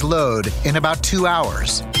large load in about 2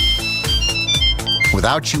 hours,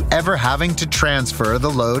 without you ever having to transfer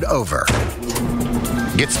the load over.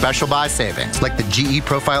 Get special buy savings like the GE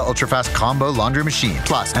Profile Ultra-Fast Combo laundry machine,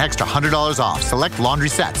 plus an extra $100 off select laundry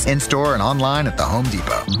sets in-store and online at the Home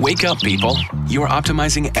Depot. Wake up, people. You are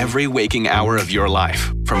optimizing every waking hour of your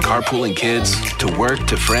life. From carpooling kids, to work,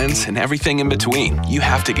 to friends, and everything in between. You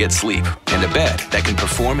have to get sleep, and a bed that can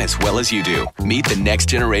perform as well as you do. Meet the next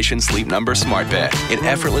generation Sleep Number Smart Bed. It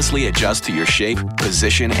effortlessly adjusts to your shape,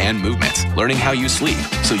 position, and movements, learning how you sleep,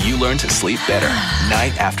 so you learn to sleep better,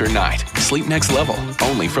 night after night. Sleep next level,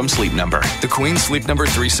 only from Sleep Number. The Queen Sleep Number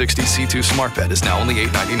 360 C2 Smart Bed is now only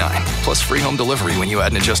 $8.99, plus free home delivery when you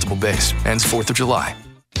add an adjustable base. Ends 4th of July.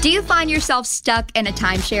 Do you find yourself stuck in a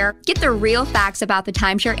timeshare? Get the real facts about the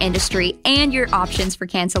timeshare industry and your options for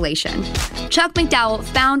cancellation. Chuck McDowell,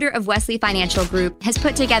 founder of Wesley Financial Group, has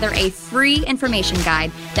put together a free information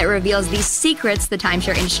guide that reveals the secrets the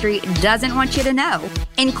timeshare industry doesn't want you to know,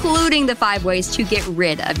 including the 5 ways to get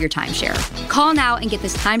rid of your timeshare. Call now and get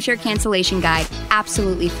this timeshare cancellation guide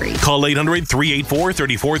absolutely free. Call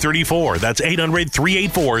 800-384-3434. That's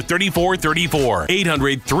 800-384-3434.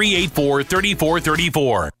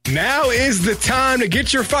 800-384-3434. Now is the time to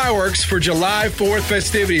get your fireworks for July 4th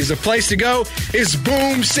festivities. The place to go is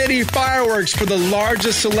Boom City Fireworks for the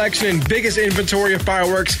largest selection and biggest inventory of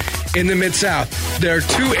fireworks in the Mid-South. There are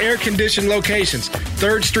 2 air-conditioned locations,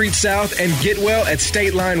 3rd Street South and Getwell at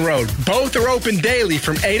State Line Road. Both are open daily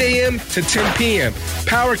from 8 a.m. to 10 p.m.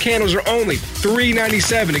 Power candles are only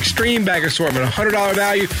 $3.97. Extreme bag assortment, $100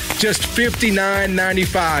 value, just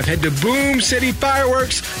 $59.95. Head to Boom City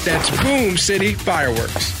Fireworks. That's Boom City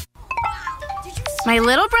Fireworks. My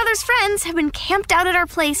little brother's friends have been camped out at our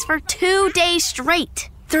place for 2 days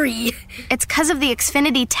straight. 3. It's because of the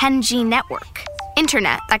Xfinity 10G network.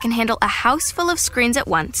 Internet that can handle a house full of screens at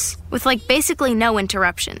once, with basically no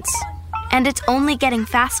interruptions. And it's only getting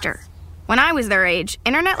faster. When I was their age,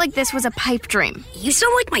 internet like this was a pipe dream. You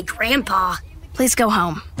sound like my grandpa. Please go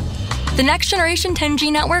home. The next generation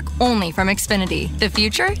 10G network only from Xfinity. The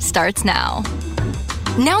future starts now.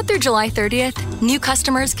 Now through July 30th, new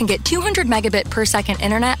customers can get 200 megabit per second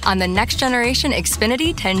internet on the next generation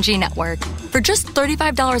Xfinity 10G network for just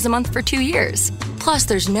 $35 a month for 2 years. Plus,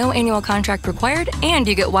 there's no annual contract required, and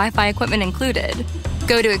you get Wi-Fi equipment included.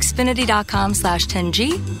 Go to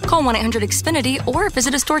Xfinity.com/10G, call 1-800-XFINITY, or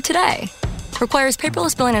visit a store today. Requires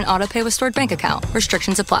paperless billing and autopay with stored bank account.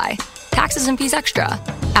 Restrictions apply. Taxes and fees extra.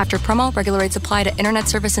 After promo, regular rates apply to internet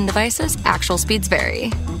service and devices. Actual speeds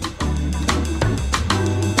vary.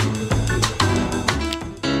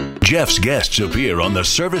 Geoff's guests appear on the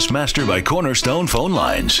Service Master by Cornerstone phone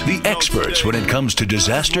lines. The experts when it comes to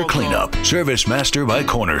disaster cleanup. Service Master by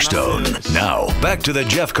Cornerstone. Now, back to the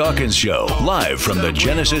Geoff Calkins Show, live from the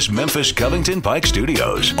Genesis Memphis Covington Pike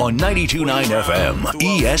Studios on 92.9 FM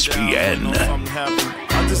ESPN.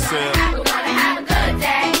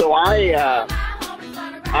 So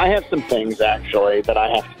I have some things, actually, that I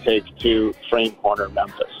have to take to Frame Corner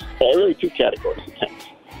Memphis. Really 2 categories of things.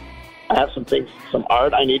 I have some things, some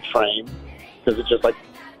art I need framed, because it's just like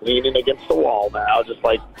leaning against the wall now, just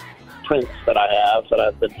like prints that I have that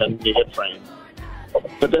I've been tending to get framed.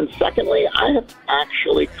 But then secondly, I have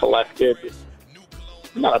actually collected,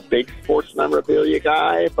 I'm not a big sports memorabilia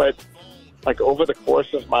guy, but over the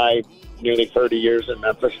course of my nearly 30 years in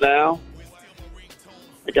Memphis now,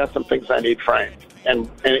 I got some things I need framed.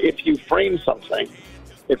 And if you frame something,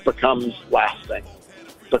 it becomes lasting.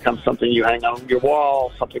 Becomes something you hang on your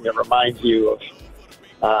wall, something that reminds you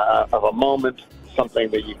of a moment, something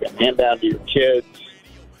that you can hand down to your kids.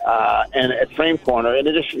 And at Frame Corner, in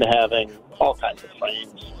addition to having all kinds of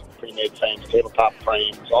frames, pre-made frames, tabletop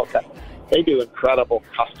frames, all kinds, they do incredible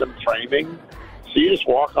custom framing. So you just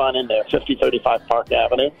walk on in there, 5035 Park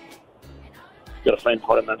Avenue. Go to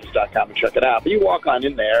framecornermemphis.com and check it out. But you walk on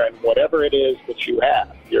in there, and whatever it is that you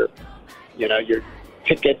have, your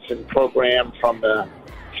tickets and program from the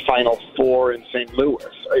Final Four in St. Louis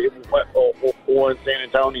or in San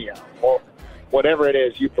Antonio, or whatever it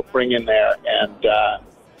is, you bring in there, and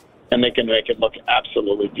they can make it look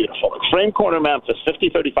absolutely beautiful. It's Frame Corner Memphis,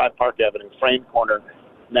 5035 Park Avenue,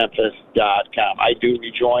 framecornermemphis.com. I do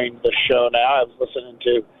rejoin the show now. I was listening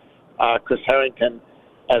to Chris Herrington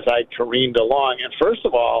as I careened along. And first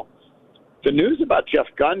of all, the news about Jeff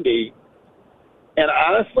Gundy, and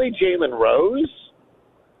honestly, Jalen Rose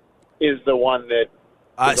is the one that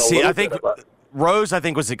I think Rose, I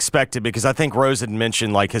think, was expected because I think Rose had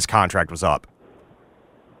mentioned like his contract was up.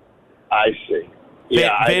 I see.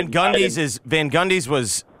 Yeah, Van Gundy's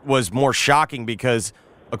was more shocking because,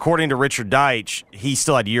 according to Richard Deitch, he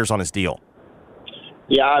still had years on his deal.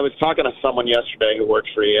 Yeah, I was talking to someone yesterday who works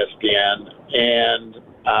for ESPN, and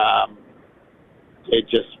they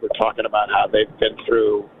just were talking about how they've been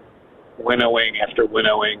through winnowing after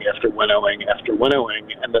winnowing after winnowing after winnowing.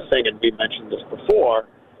 And the thing, and we mentioned this before,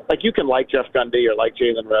 like you can like Jeff Gundy or like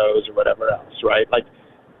Jalen Rose or whatever else, right? Like,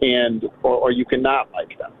 or you can not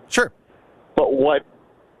like them. Sure. But what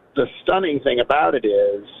the stunning thing about it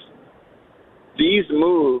is, these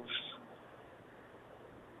moves,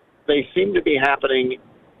 they seem to be happening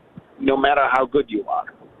no matter how good you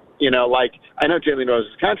are. You know, like, I know Jalen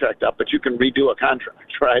Rose's contract up, but you can redo a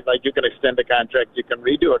contract, right? Like, you can extend a contract, you can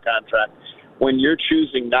redo a contract. When you're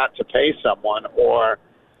choosing not to pay someone, or,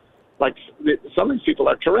 like, some of these people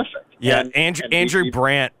are terrific. Yeah, Andrew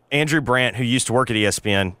Brandt, who used to work at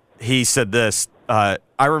ESPN, he said this, I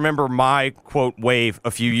remember my, quote, wave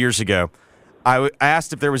a few years ago. I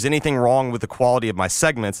asked if there was anything wrong with the quality of my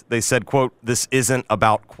segments. They said, quote, "This isn't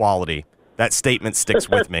about quality." That statement sticks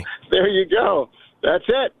with me. There you go. That's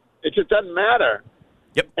it. It just doesn't matter.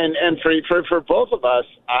 Yep. And for both of us,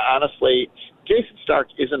 honestly, Jason Stark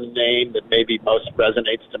isn't a name that maybe most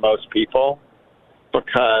resonates to most people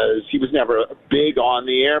because he was never a big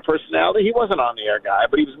on-the-air personality. He wasn't an on-the-air guy,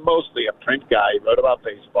 but he was mostly a print guy. He wrote about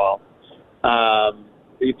baseball.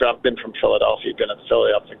 He'd been from Philadelphia. He'd been at the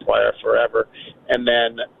Philadelphia Inquirer forever. And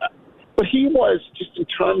then, but he was, just in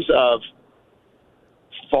terms of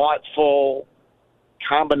thoughtful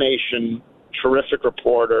combination, terrific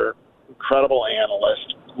reporter, incredible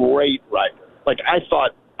analyst, great writer. Like, I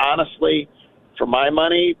thought, honestly, for my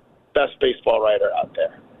money, best baseball writer out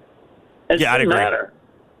there. It didn't matter.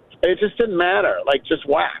 It just didn't matter. Like, just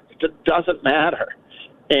whack. It doesn't matter.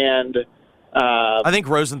 And I think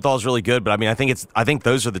Rosenthal's really good, but I mean, I think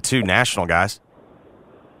those are the two national guys.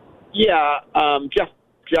 Yeah,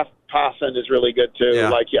 Geoff Passan is really good too. Yeah.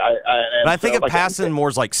 Like, yeah, but I think of Passan more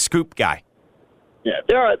as like scoop guy. Yeah,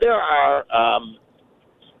 there are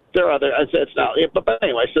other. It's not. But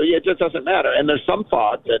anyway, so yeah, it just doesn't matter. And there's some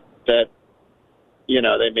thought that you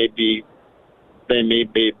know they may be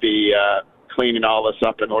cleaning all this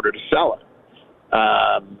up in order to sell it.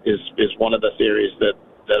 Is one of the theories that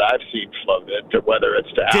I've seen floated, to whether it's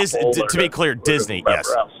to Apple. To be clear, Disney. Yes.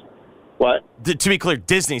 Else. What? To be clear,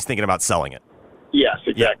 Disney's thinking about selling it. Yes,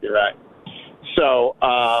 exactly right. So,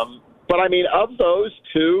 but I mean, of those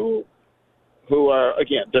two, who are,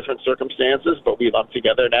 again, different circumstances, but we lump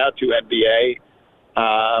together now, two NBA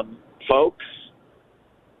folks,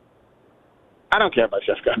 I don't care about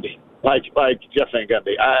Jeff Gundy. Like Jeff Van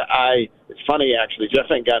Gundy. It's funny, actually. Jeff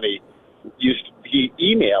Van Gundy he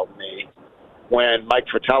emailed me when Mike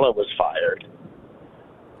Fratello was fired,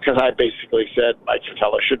 because I basically said Mike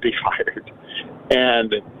Fratello should be fired.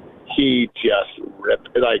 And he just ripped,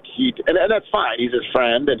 and that's fine. He's his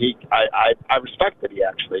friend, and I respect that he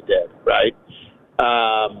actually did, right?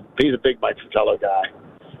 He's a big Mike Fratello guy.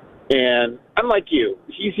 And I'm like you.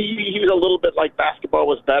 He was a little bit like basketball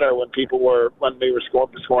was better when they were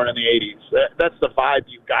scoring in the 80s. That's the vibe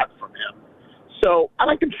you got from him. So I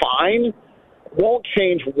like him fine. Won't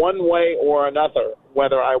change one way or another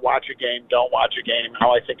whether I watch a game, don't watch a game,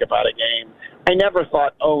 how I think about a game. I never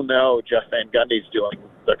thought, oh no, Jeff Van Gundy's doing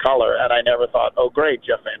the color, and I never thought, oh great,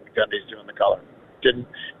 Jeff Van Gundy's doing the color. Didn't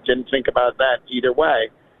think about that either way.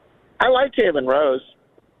 I like Jalen Rose.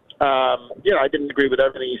 I didn't agree with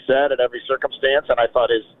everything he said in every circumstance, and I thought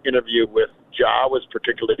his interview with Ja was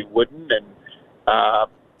particularly wooden. And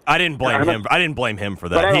I didn't blame him. I didn't blame him for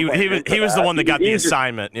that. He was the one that got the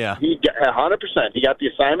assignment. Yeah, he 100%. He got the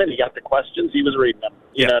assignment. He got the questions. He was reading them.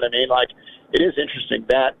 You know what I mean? Like, it is interesting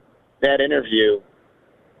that interview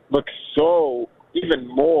looks so even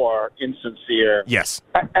more insincere. Yes.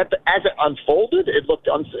 As it unfolded, it looked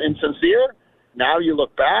insincere. Now you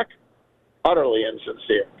look back, utterly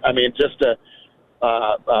insincere. I mean, just a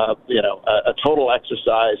total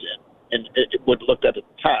exercise in it would look at the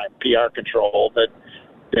time PR control that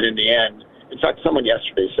in the end. In fact, someone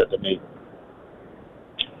yesterday said to me,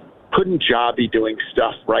 couldn't Ja be doing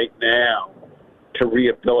stuff right now to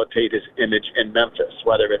rehabilitate his image in Memphis,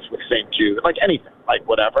 whether it's with St. Jude, like anything, like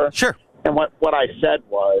whatever? Sure. And what I said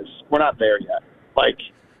was, we're not there yet. Like,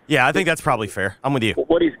 yeah, I think that's probably fair. I'm with you.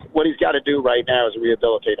 What he's got to do right now is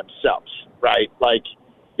rehabilitate himself, right? Like,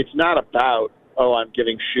 it's not about, I'm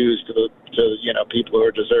giving shoes to people who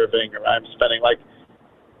are deserving, or I'm spending, like,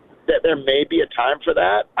 there may be a time for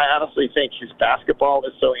that. I honestly think his basketball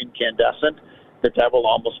is so incandescent that will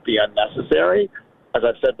almost be unnecessary. as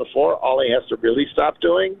I've said before, all he has to really stop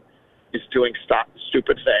doing is doing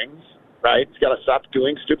stupid things, right? He's got to stop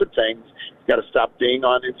doing stupid things. He's got to stop being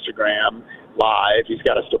on Instagram Live. He's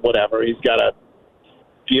got to whatever. He's got to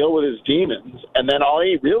deal with his demons, and then all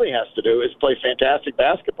he really has to do is play fantastic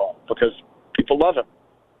basketball because people love him.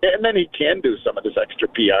 And then he can do some of this extra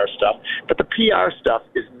PR stuff. But the PR stuff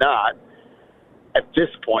is not, at this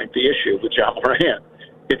point, the issue with John Morant.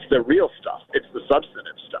 It's the real stuff. It's the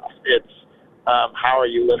substantive stuff. It's how are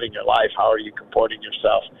you living your life? How are you comporting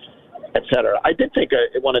yourself, et cetera. I did think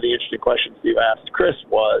one of the interesting questions you asked, Chris,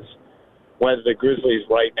 was whether the Grizzlies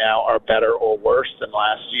right now are better or worse than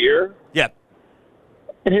last year. Yep.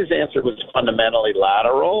 And his answer was fundamentally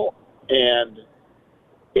lateral. And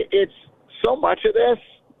it's so much of this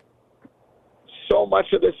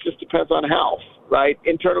just depends on health, right?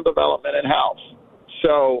 Internal development and health.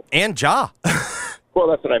 So and Ja. Well,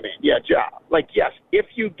 that's what I mean. Yeah, Ja. Like, yes, if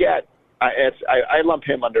you get, I lump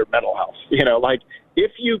him under mental health. You know, like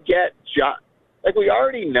if you get Ja, like we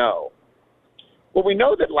already know. Well, we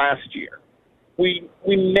know that last year we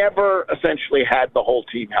never essentially had the whole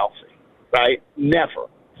team healthy, right? Never.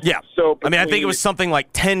 Yeah. So I mean, I think it was something like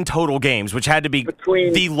 10 total games, which had to be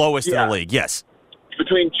the lowest in the league. Yes.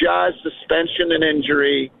 Between Ja's suspension and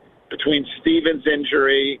injury, between Stevens'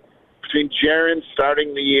 injury, between Jaren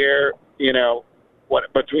starting the year, you know,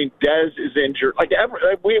 between Dez is injured, it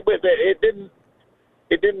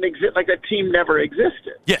didn't exist. Like that team never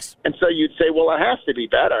existed. Yes. And so you'd say, well, it has to be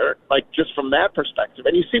better, like just from that perspective.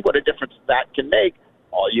 And you see what a difference that can make.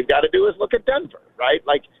 All you've got to do is look at Denver, right?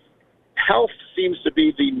 Like health seems to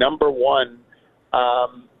be the number one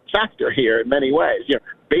factor here in many ways. You know,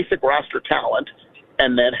 basic roster talent.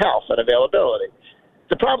 And then health and availability.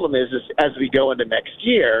 The problem is as we go into next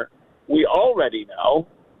year, we already know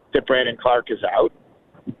that Brandon Clark is out.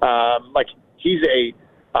 He's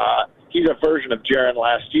a version of Jaren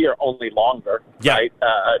last year, only longer. Yeah. Right?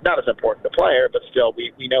 Not as important a player, but still,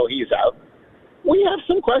 we know he's out. We have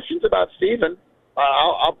some questions about Steven.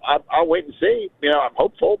 I'll wait and see. You know, I'm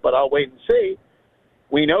hopeful, but I'll wait and see.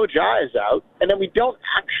 We know Ja is out, and then we don't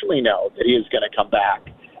actually know that he is going to come back.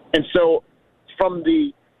 And so,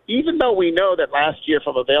 even though we know that last year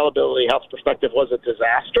from availability health perspective was a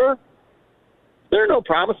disaster, there are no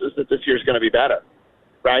promises that this year is going to be better,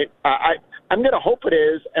 right? I'm going to hope it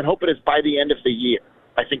is, and hope it is by the end of the year.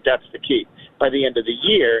 I think that's the key. By the end of the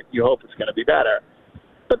year, you hope it's going to be better.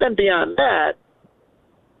 But then beyond that,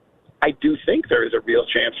 I do think there is a real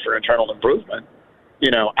chance for internal improvement. You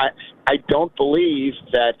know, I don't believe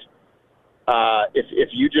that if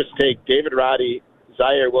you just take David Roddy,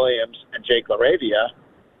 Zaire Williams, and Jake LaRavia,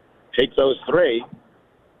 take those three,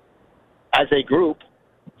 as a group,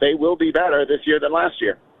 they will be better this year than last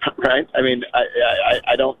year, right? I mean,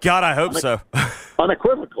 I don't... God, I hope so.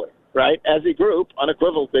 Unequivocally, right? As a group,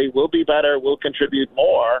 unequivocally, will be better, will contribute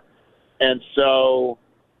more, and so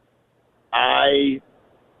I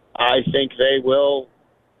think they will,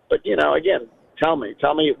 but, you know, again, tell me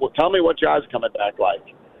what Ja's coming back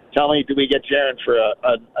like. Tell me, do we get Jaren for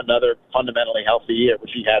another fundamentally healthy year,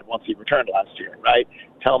 which he had once he returned last year, right?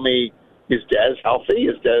 Tell me, is Dez healthy?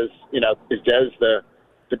 Is Dez the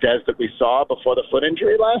Dez that we saw before the foot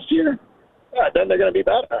injury last year? Yeah, then they're going to be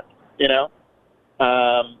better, you know?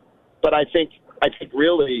 But I think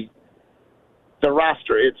really the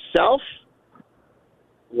roster itself,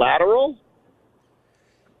 lateral.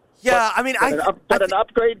 Yeah, but an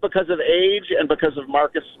upgrade because of age and because of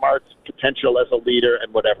Marcus Smart's potential as a leader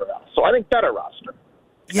and whatever else. So I think better roster.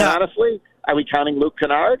 Yeah. And honestly, are we counting Luke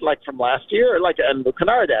Kennard like from last year, and Luke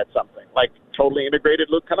Kennard had something like totally integrated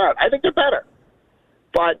Luke Kennard? I think they're better.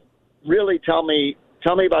 But really, tell me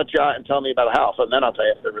about Ja and tell me about health, and then I'll tell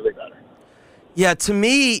you if they're really better. Yeah, to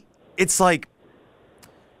me, it's like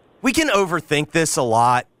we can overthink this a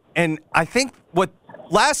lot, and I think what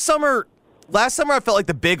last summer I felt like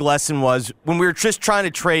the big lesson was when we were just trying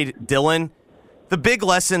to trade Dylan, the big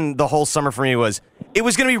lesson the whole summer for me was it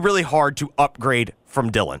was going to be really hard to upgrade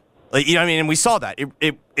from Dylan. Like, you know what I mean? And we saw that.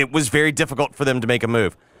 It was very difficult for them to make a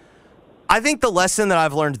move. I think the lesson that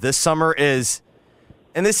I've learned this summer is,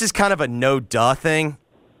 and this is kind of a no-duh thing,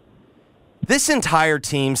 this entire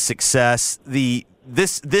team's success,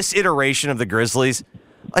 this iteration of the Grizzlies,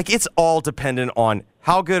 like it's all dependent on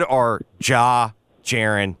how good are Ja,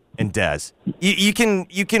 Jaren, and Dez. You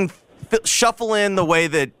can shuffle in the way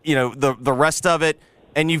that, you know, the rest of it,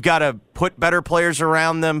 and you've got to put better players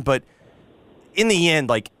around them. But in the end,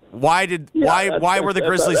 like, why were the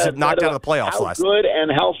Grizzlies knocked out of the playoffs last year? How good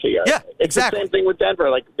and healthy are they? It's exactly. The same thing with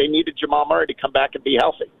Denver. Like, they needed Jamal Murray to come back and be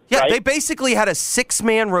healthy. Yeah, right? They basically had a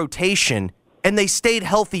 6-man rotation, and they stayed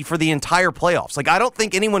healthy for the entire playoffs. Like, I don't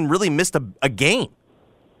think anyone really missed a game.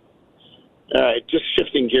 All right, just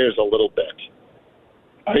shifting gears a little bit.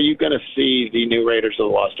 Are you going to see the new Raiders of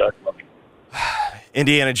the Lost Ark movie?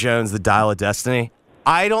 Indiana Jones, The Dial of Destiny.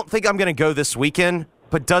 I don't think I'm going to go this weekend,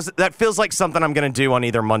 but that feels like something I'm going to do on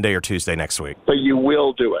either Monday or Tuesday next week. But you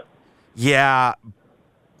will do it. Yeah,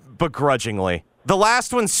 begrudgingly. The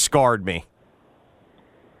last one scarred me.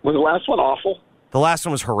 Was the last one awful? The last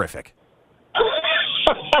one was horrific.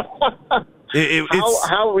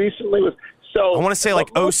 How recently was... So I want to say like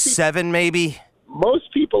 07 maybe.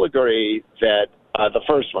 Most people agree that the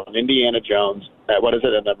first one, Indiana Jones, what is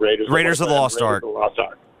it? And the Raiders of the Lost Ark.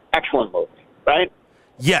 Excellent movie, right?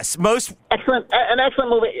 Yes, an excellent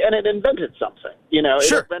movie, and it invented something. You know,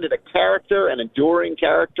 it invented a character, an enduring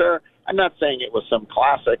character. I'm not saying it was some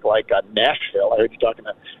classic like Nashville. I heard you talking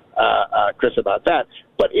to Chris about that,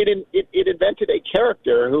 but it invented a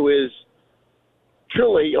character who is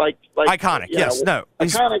truly like iconic. Yes,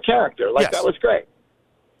 iconic character. Like that was great.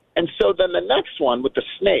 And so then the next one with the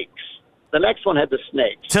snakes. The next one had the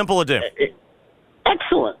snakes. Temple of Doom.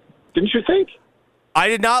 Excellent. Didn't you think? I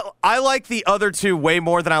did not. I like the other two way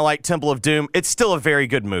more than I like Temple of Doom. It's still a very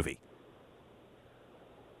good movie.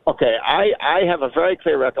 Okay, I have a very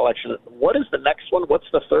clear recollection. What is the next one? What's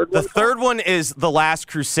the third one? The third one is The Last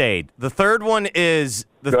Crusade. The third one is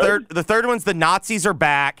the third one's the Nazis are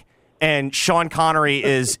back and Sean Connery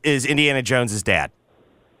is Indiana Jones's dad.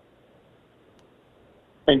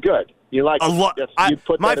 And good. You like a lot.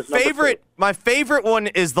 My favorite one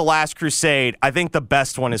is The Last Crusade. I think the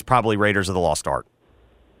best one is probably Raiders of the Lost Ark.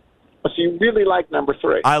 So you really like number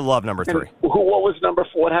 3? I love number 3. What was number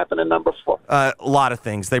 4? What happened in number 4? A lot of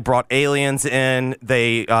things. They brought aliens in.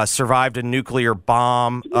 They survived a nuclear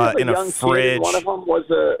bomb in a fridge. One of them was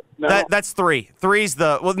no. That's 3. 3's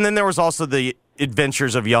and then there was also the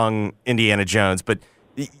Adventures of Young Indiana Jones. But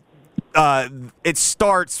it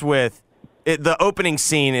starts with the opening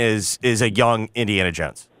scene is a young Indiana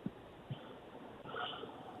Jones.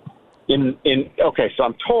 Okay, so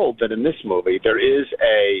I'm told that in this movie there is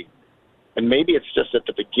and maybe it's just at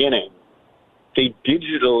the beginning, they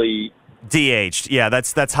digitally de-aged. Yeah,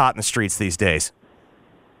 that's hot in the streets these days.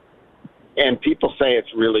 And people say it's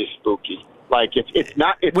really spooky. Like it's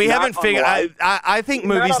not. We haven't figured. I think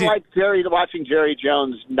movies. Not like watching Jerry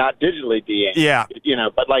Jones not digitally de-aged. Yeah,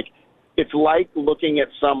 but like it's like looking at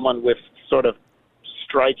someone with sort of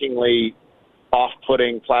strikingly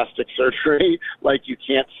off-putting plastic surgery. Like you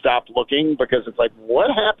can't stop looking because it's like, what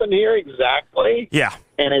happened here exactly? Yeah,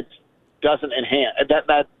 and it doesn't enhance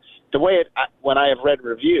that. The way when I have read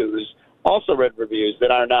reviews, also read reviews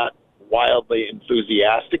that are not wildly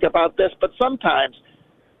enthusiastic about this, but sometimes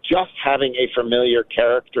just having a familiar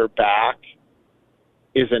character back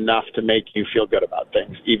is enough to make you feel good about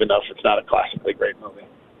things, even though it's not a classically great movie.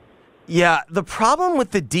 Yeah, the problem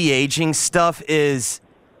with the de-aging stuff is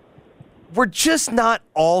we're just not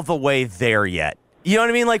all the way there yet. You know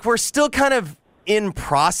what I mean? Like, we're still kind of in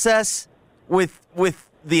process with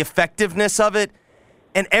the effectiveness of it,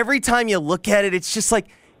 and every time you look at it, it's just like,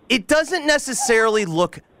 it doesn't necessarily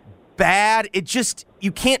look bad. It just,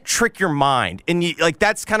 you can't trick your mind, and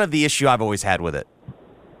that's kind of the issue I've always had with it.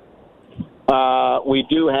 We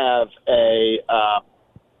do have a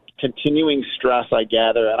continuing stress, I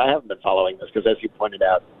gather, and I haven't been following this because, as you pointed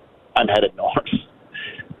out, I'm headed north.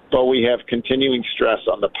 But we have continuing stress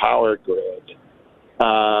on the power grid.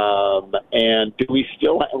 And do we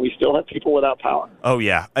still have people without power? Oh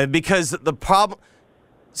yeah, because the problem.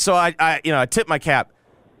 So I tip my cap.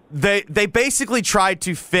 They basically tried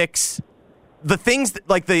to fix the things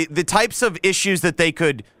like the types of issues that they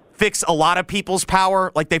could fix a lot of people's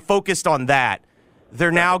power. Like they focused on that. They're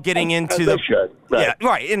now getting into the should. Right. Yeah,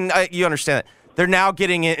 right, and you understand that. They're now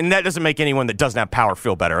getting in, and that doesn't make anyone that doesn't have power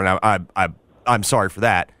feel better. And I'm sorry for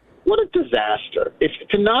that. What a disaster! If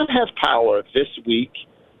to not have power this week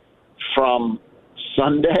from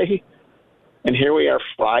Sunday, and here we are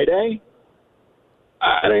Friday.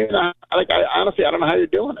 I honestly don't know how you're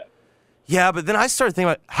doing it. Yeah, but then I started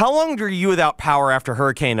thinking about how long were you without power after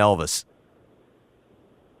Hurricane Elvis?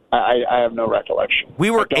 I have no recollection. We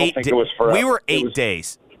were I don't think it was forever. We were 8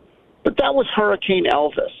 days. But that was Hurricane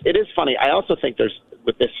Elvis. It is funny. I also think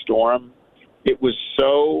with this storm, it was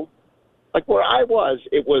so like where I was.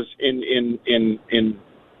 It was in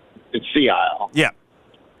Sea Isle. Yeah.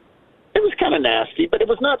 It was kind of nasty, but it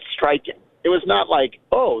was not striking. It was not like,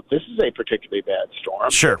 oh, this is a particularly bad storm.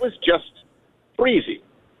 Sure. It was just breezy,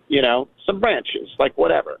 some branches, like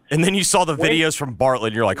whatever. And then you saw the videos from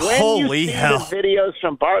Bartlett, and you're like, holy hell. The videos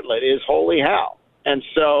from Bartlett is holy hell. And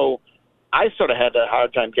so I sort of had a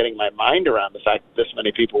hard time getting my mind around the fact that this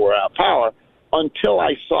many people were out of power until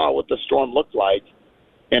I saw what the storm looked like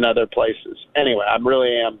in other places. Anyway, I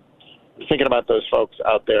really am thinking about those folks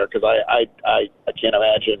out there because I can't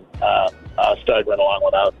imagine staggering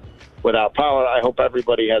along without power. I hope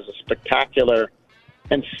everybody has a spectacular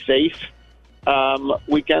and safe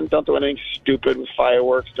weekend. Don't do anything stupid with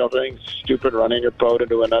fireworks. Don't do anything stupid running your boat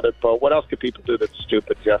into another boat. What else could people do that's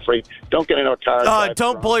stupid, Jeffrey? Don't get into a car.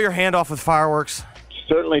 Don't blow your hand off with fireworks.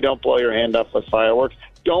 Certainly don't blow your hand off with fireworks.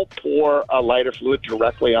 Don't pour a lighter fluid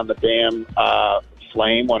directly on the damn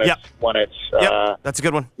flame when it's that's a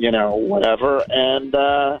good one. Whatever. And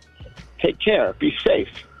take care. Be safe.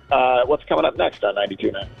 What's coming up next on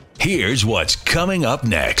 92.9? Here's what's coming up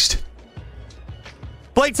next.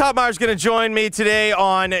 Blake Topmeyer is going to join me today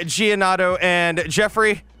on Giannato and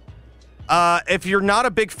Jeffrey. If you're not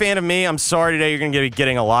a big fan of me, I'm sorry today. You're going to be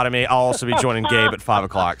getting a lot of me. I'll also be joining Gabe at 5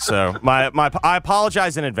 o'clock. So I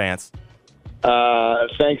apologize in advance.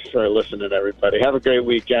 Thanks for listening, everybody. Have a great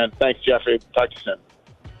weekend. Thanks, Jeffrey. Talk to you soon.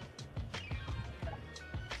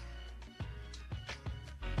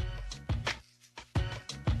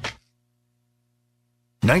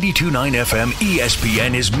 .929 FM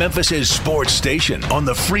ESPN is Memphis' sports station on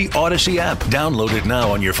the free Odyssey app. Download it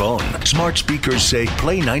now on your phone. Smart speakers say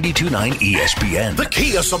play 92.9 ESPN. The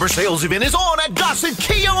Kia Summer Sales Event is on at Gossett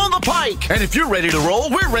Kia on the Pike. And if you're ready to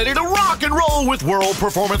roll, we're ready to rock and roll with World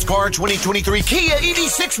Performance Car 2023 Kia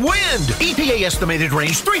EV6 Wind. EPA estimated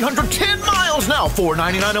range 310 miles now.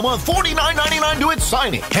 $499 a month, $49.99 to its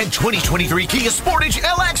signing. And 2023 Kia Sportage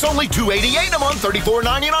LX only $288 a month,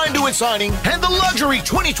 $34.99 to its signing. And the luxury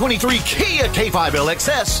 2023 Kia K5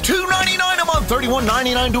 LXS, $299 a month,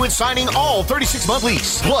 $31.99 to its signing, all 36-month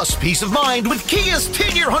lease. Plus peace of mind with Kia's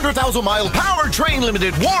 10-year, 100,000-mile powertrain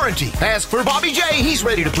limited warranty. Ask for Bobby J. He's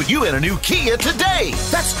ready to put you in a new Kia today.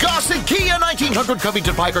 That's Gossett Kia, 1900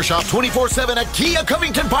 Covington Pike, or shop 24/7 at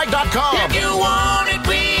KiaCovingtonPike.com. If you want it,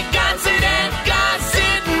 we got it at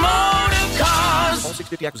Gossett Motor Cars. All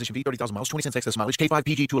 650 acquisition fee, 30,000 miles, 20 cents excess mileage. K5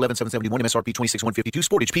 PG 211,771, MSRP 26,152.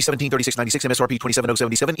 Sportage P17 3696, MSRP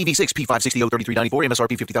 27,077. EV6 P5 60,3394,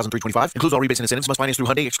 MSRP 50,325. Includes all rebates and incentives. Must finance through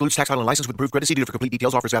Hyundai. Excludes tax, title, and license with approved credit. See dealer for complete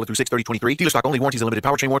details. Offers valid through 6/30/23. Dealer stock only. Warranties and limited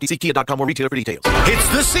powertrain warranty. See Kia.com or retailer for details. It's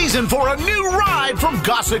the season for a new ride from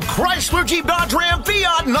Gossett Chrysler Jeep Dodge Ram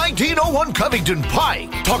Fiat 1901 Covington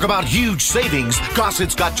Pike. Talk about huge savings.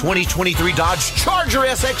 Gossett's got 2023 Dodge Charger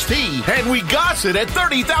SXT, and we Gossett at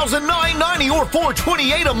 $30,990 or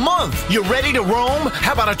 $428 a month. You ready to roam?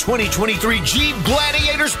 How about a 2023 Jeep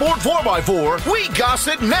Gladiator Sport 4x4? We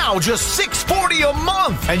Gossett now just $640 a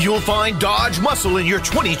month, and you'll find Dodge Muscle in your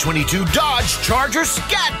 2022 Dodge Charger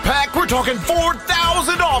Scat Pack. We're talking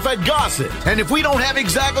 $4,000 off at Gossett. And if we don't have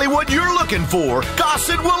exactly what you're looking for,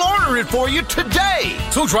 Gossett will order it for you today.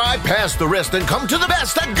 So drive past the rest and come to the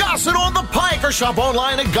best at Gossett on the Pike, or shop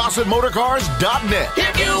online at GossettMotorCars.net.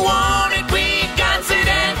 If you want it, we got it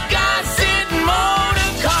at Gossett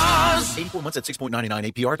Motor Cars. 84 months at 6.99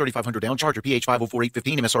 APR, 3,500 down. Charger PH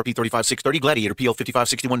 504,815, MSRP 35,630. Gladiator PL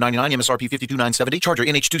 55,6199, MSRP 52,970. Charger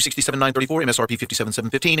NH 267,934, MSRP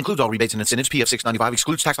 57,715. Includes all rebates and incentives. PF 695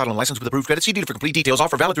 excludes tax, title, and license with approved credit. See dealer for complete details.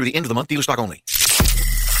 Offer valid through the end of the month. Dealer stock only.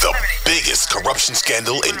 The biggest corruption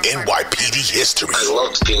scandal in NYPD history. I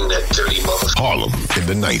loved being that dirty mother. Harlem in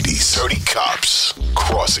the 90s. 30 cops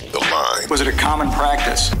crossing the line. Was it a common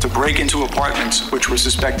practice to break into apartments which were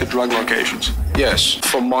suspected drug locations? Yes,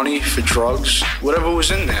 for money, for drugs, whatever was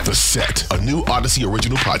in there. The Set, a new Odyssey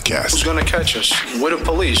original podcast. Who's gonna catch us? We're the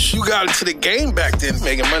police. You got into the game back then,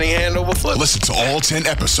 making money hand over foot. Listen to all 10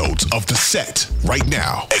 episodes of The Set right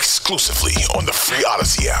now, exclusively on the free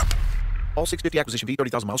Odyssey app. All 650 acquisition fee,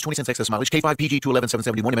 30,000 miles, 20 cents excess mileage. K5 PG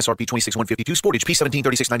 211,771, MSRP 26,152. Sportage P17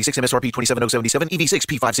 3696, MSRP 27,077. EV6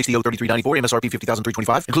 P5 60,3394, MSRP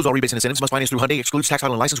 50,325. Includes all rebates and incentives. Must finance through Hyundai. Excludes tax,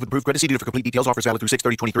 title, and license with approved credit. See dealer for complete details. Offers valid through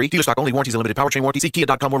 6/30/23. Dealer stock only. Warranties and limited powertrain warranty. See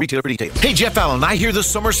Kia.com or retailer for details. Hey, Jeff Allen, I hear the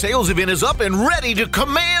summer sales event is up and ready to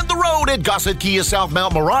command the road at Gossett Kia South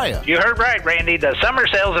Mount Moriah. You heard right, Randy. The summer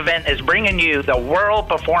sales event is bringing you the World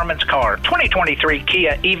Performance Car 2023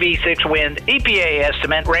 Kia EV6 Wind. EPA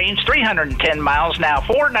estimate range 310 miles. Now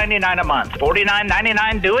 $499 a month,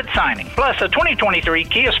 $49.99 due at signing. Plus a 2023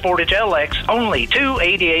 Kia Sportage LX, only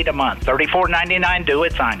 $288 a month, $34.99 due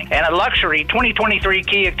at signing. And a luxury 2023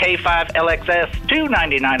 Kia K5 LXS,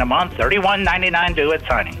 $299 a month, $31.99 due at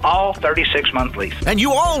signing. All 36-month lease. And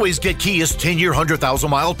you always get Kia's 10-year,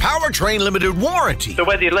 100,000-mile powertrain limited warranty. So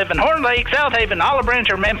whether you live in Horn Lake, South Haven, Olive Branch,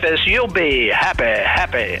 or Memphis, you'll be happy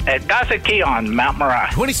at Gossett Kia on Mount Moriah.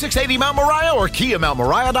 2680 Mount Moriah or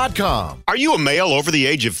KiaMountMoriah.com. MemphysMensClinic.com. Are you a male over the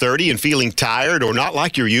age of 30 and feeling tired or not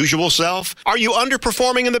like your usual self? Are you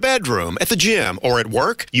underperforming in the bedroom, at the gym, or at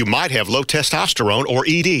work? You might have low testosterone or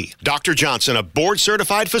ED. Dr. Johnson, a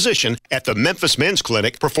board-certified physician at the Memphis Men's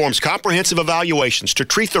Clinic, performs comprehensive evaluations to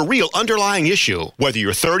treat the real underlying issue. Whether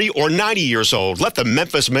you're 30 or 90 years old, let the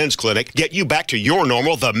Memphis Men's Clinic get you back to your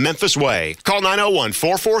normal the Memphis way. Call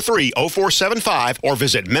 901-443-0475 or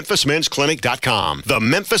visit memphismensclinic.com. The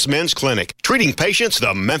Memphis Men's Clinic, treating patients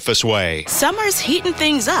the Memphis way. Summer's heating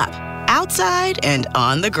things up, outside and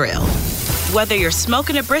on the grill. Whether you're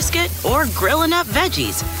smoking a brisket or grilling up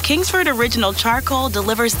veggies, Kingsford Original Charcoal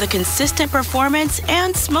delivers the consistent performance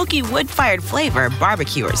and smoky wood-fired flavor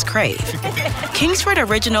barbecuers crave. Kingsford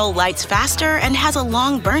Original lights faster and has a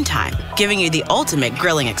long burn time, giving you the ultimate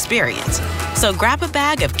grilling experience. So grab a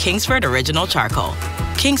bag of Kingsford Original Charcoal.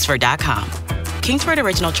 Kingsford.com. Kingsford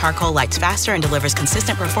Original Charcoal lights faster and delivers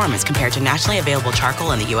consistent performance compared to nationally available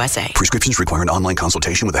charcoal in the USA. Prescriptions require an online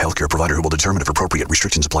consultation with a healthcare provider who will determine if appropriate.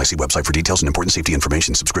 Restrictions apply. See website for details and important safety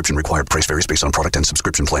information. Subscription required. Price varies based on product and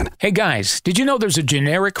subscription plan. Hey guys, did you know there's a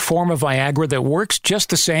generic form of Viagra that works just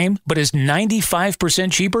the same, but is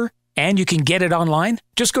 95% cheaper? And you can get it online?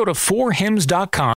 Just go to 4hims.com.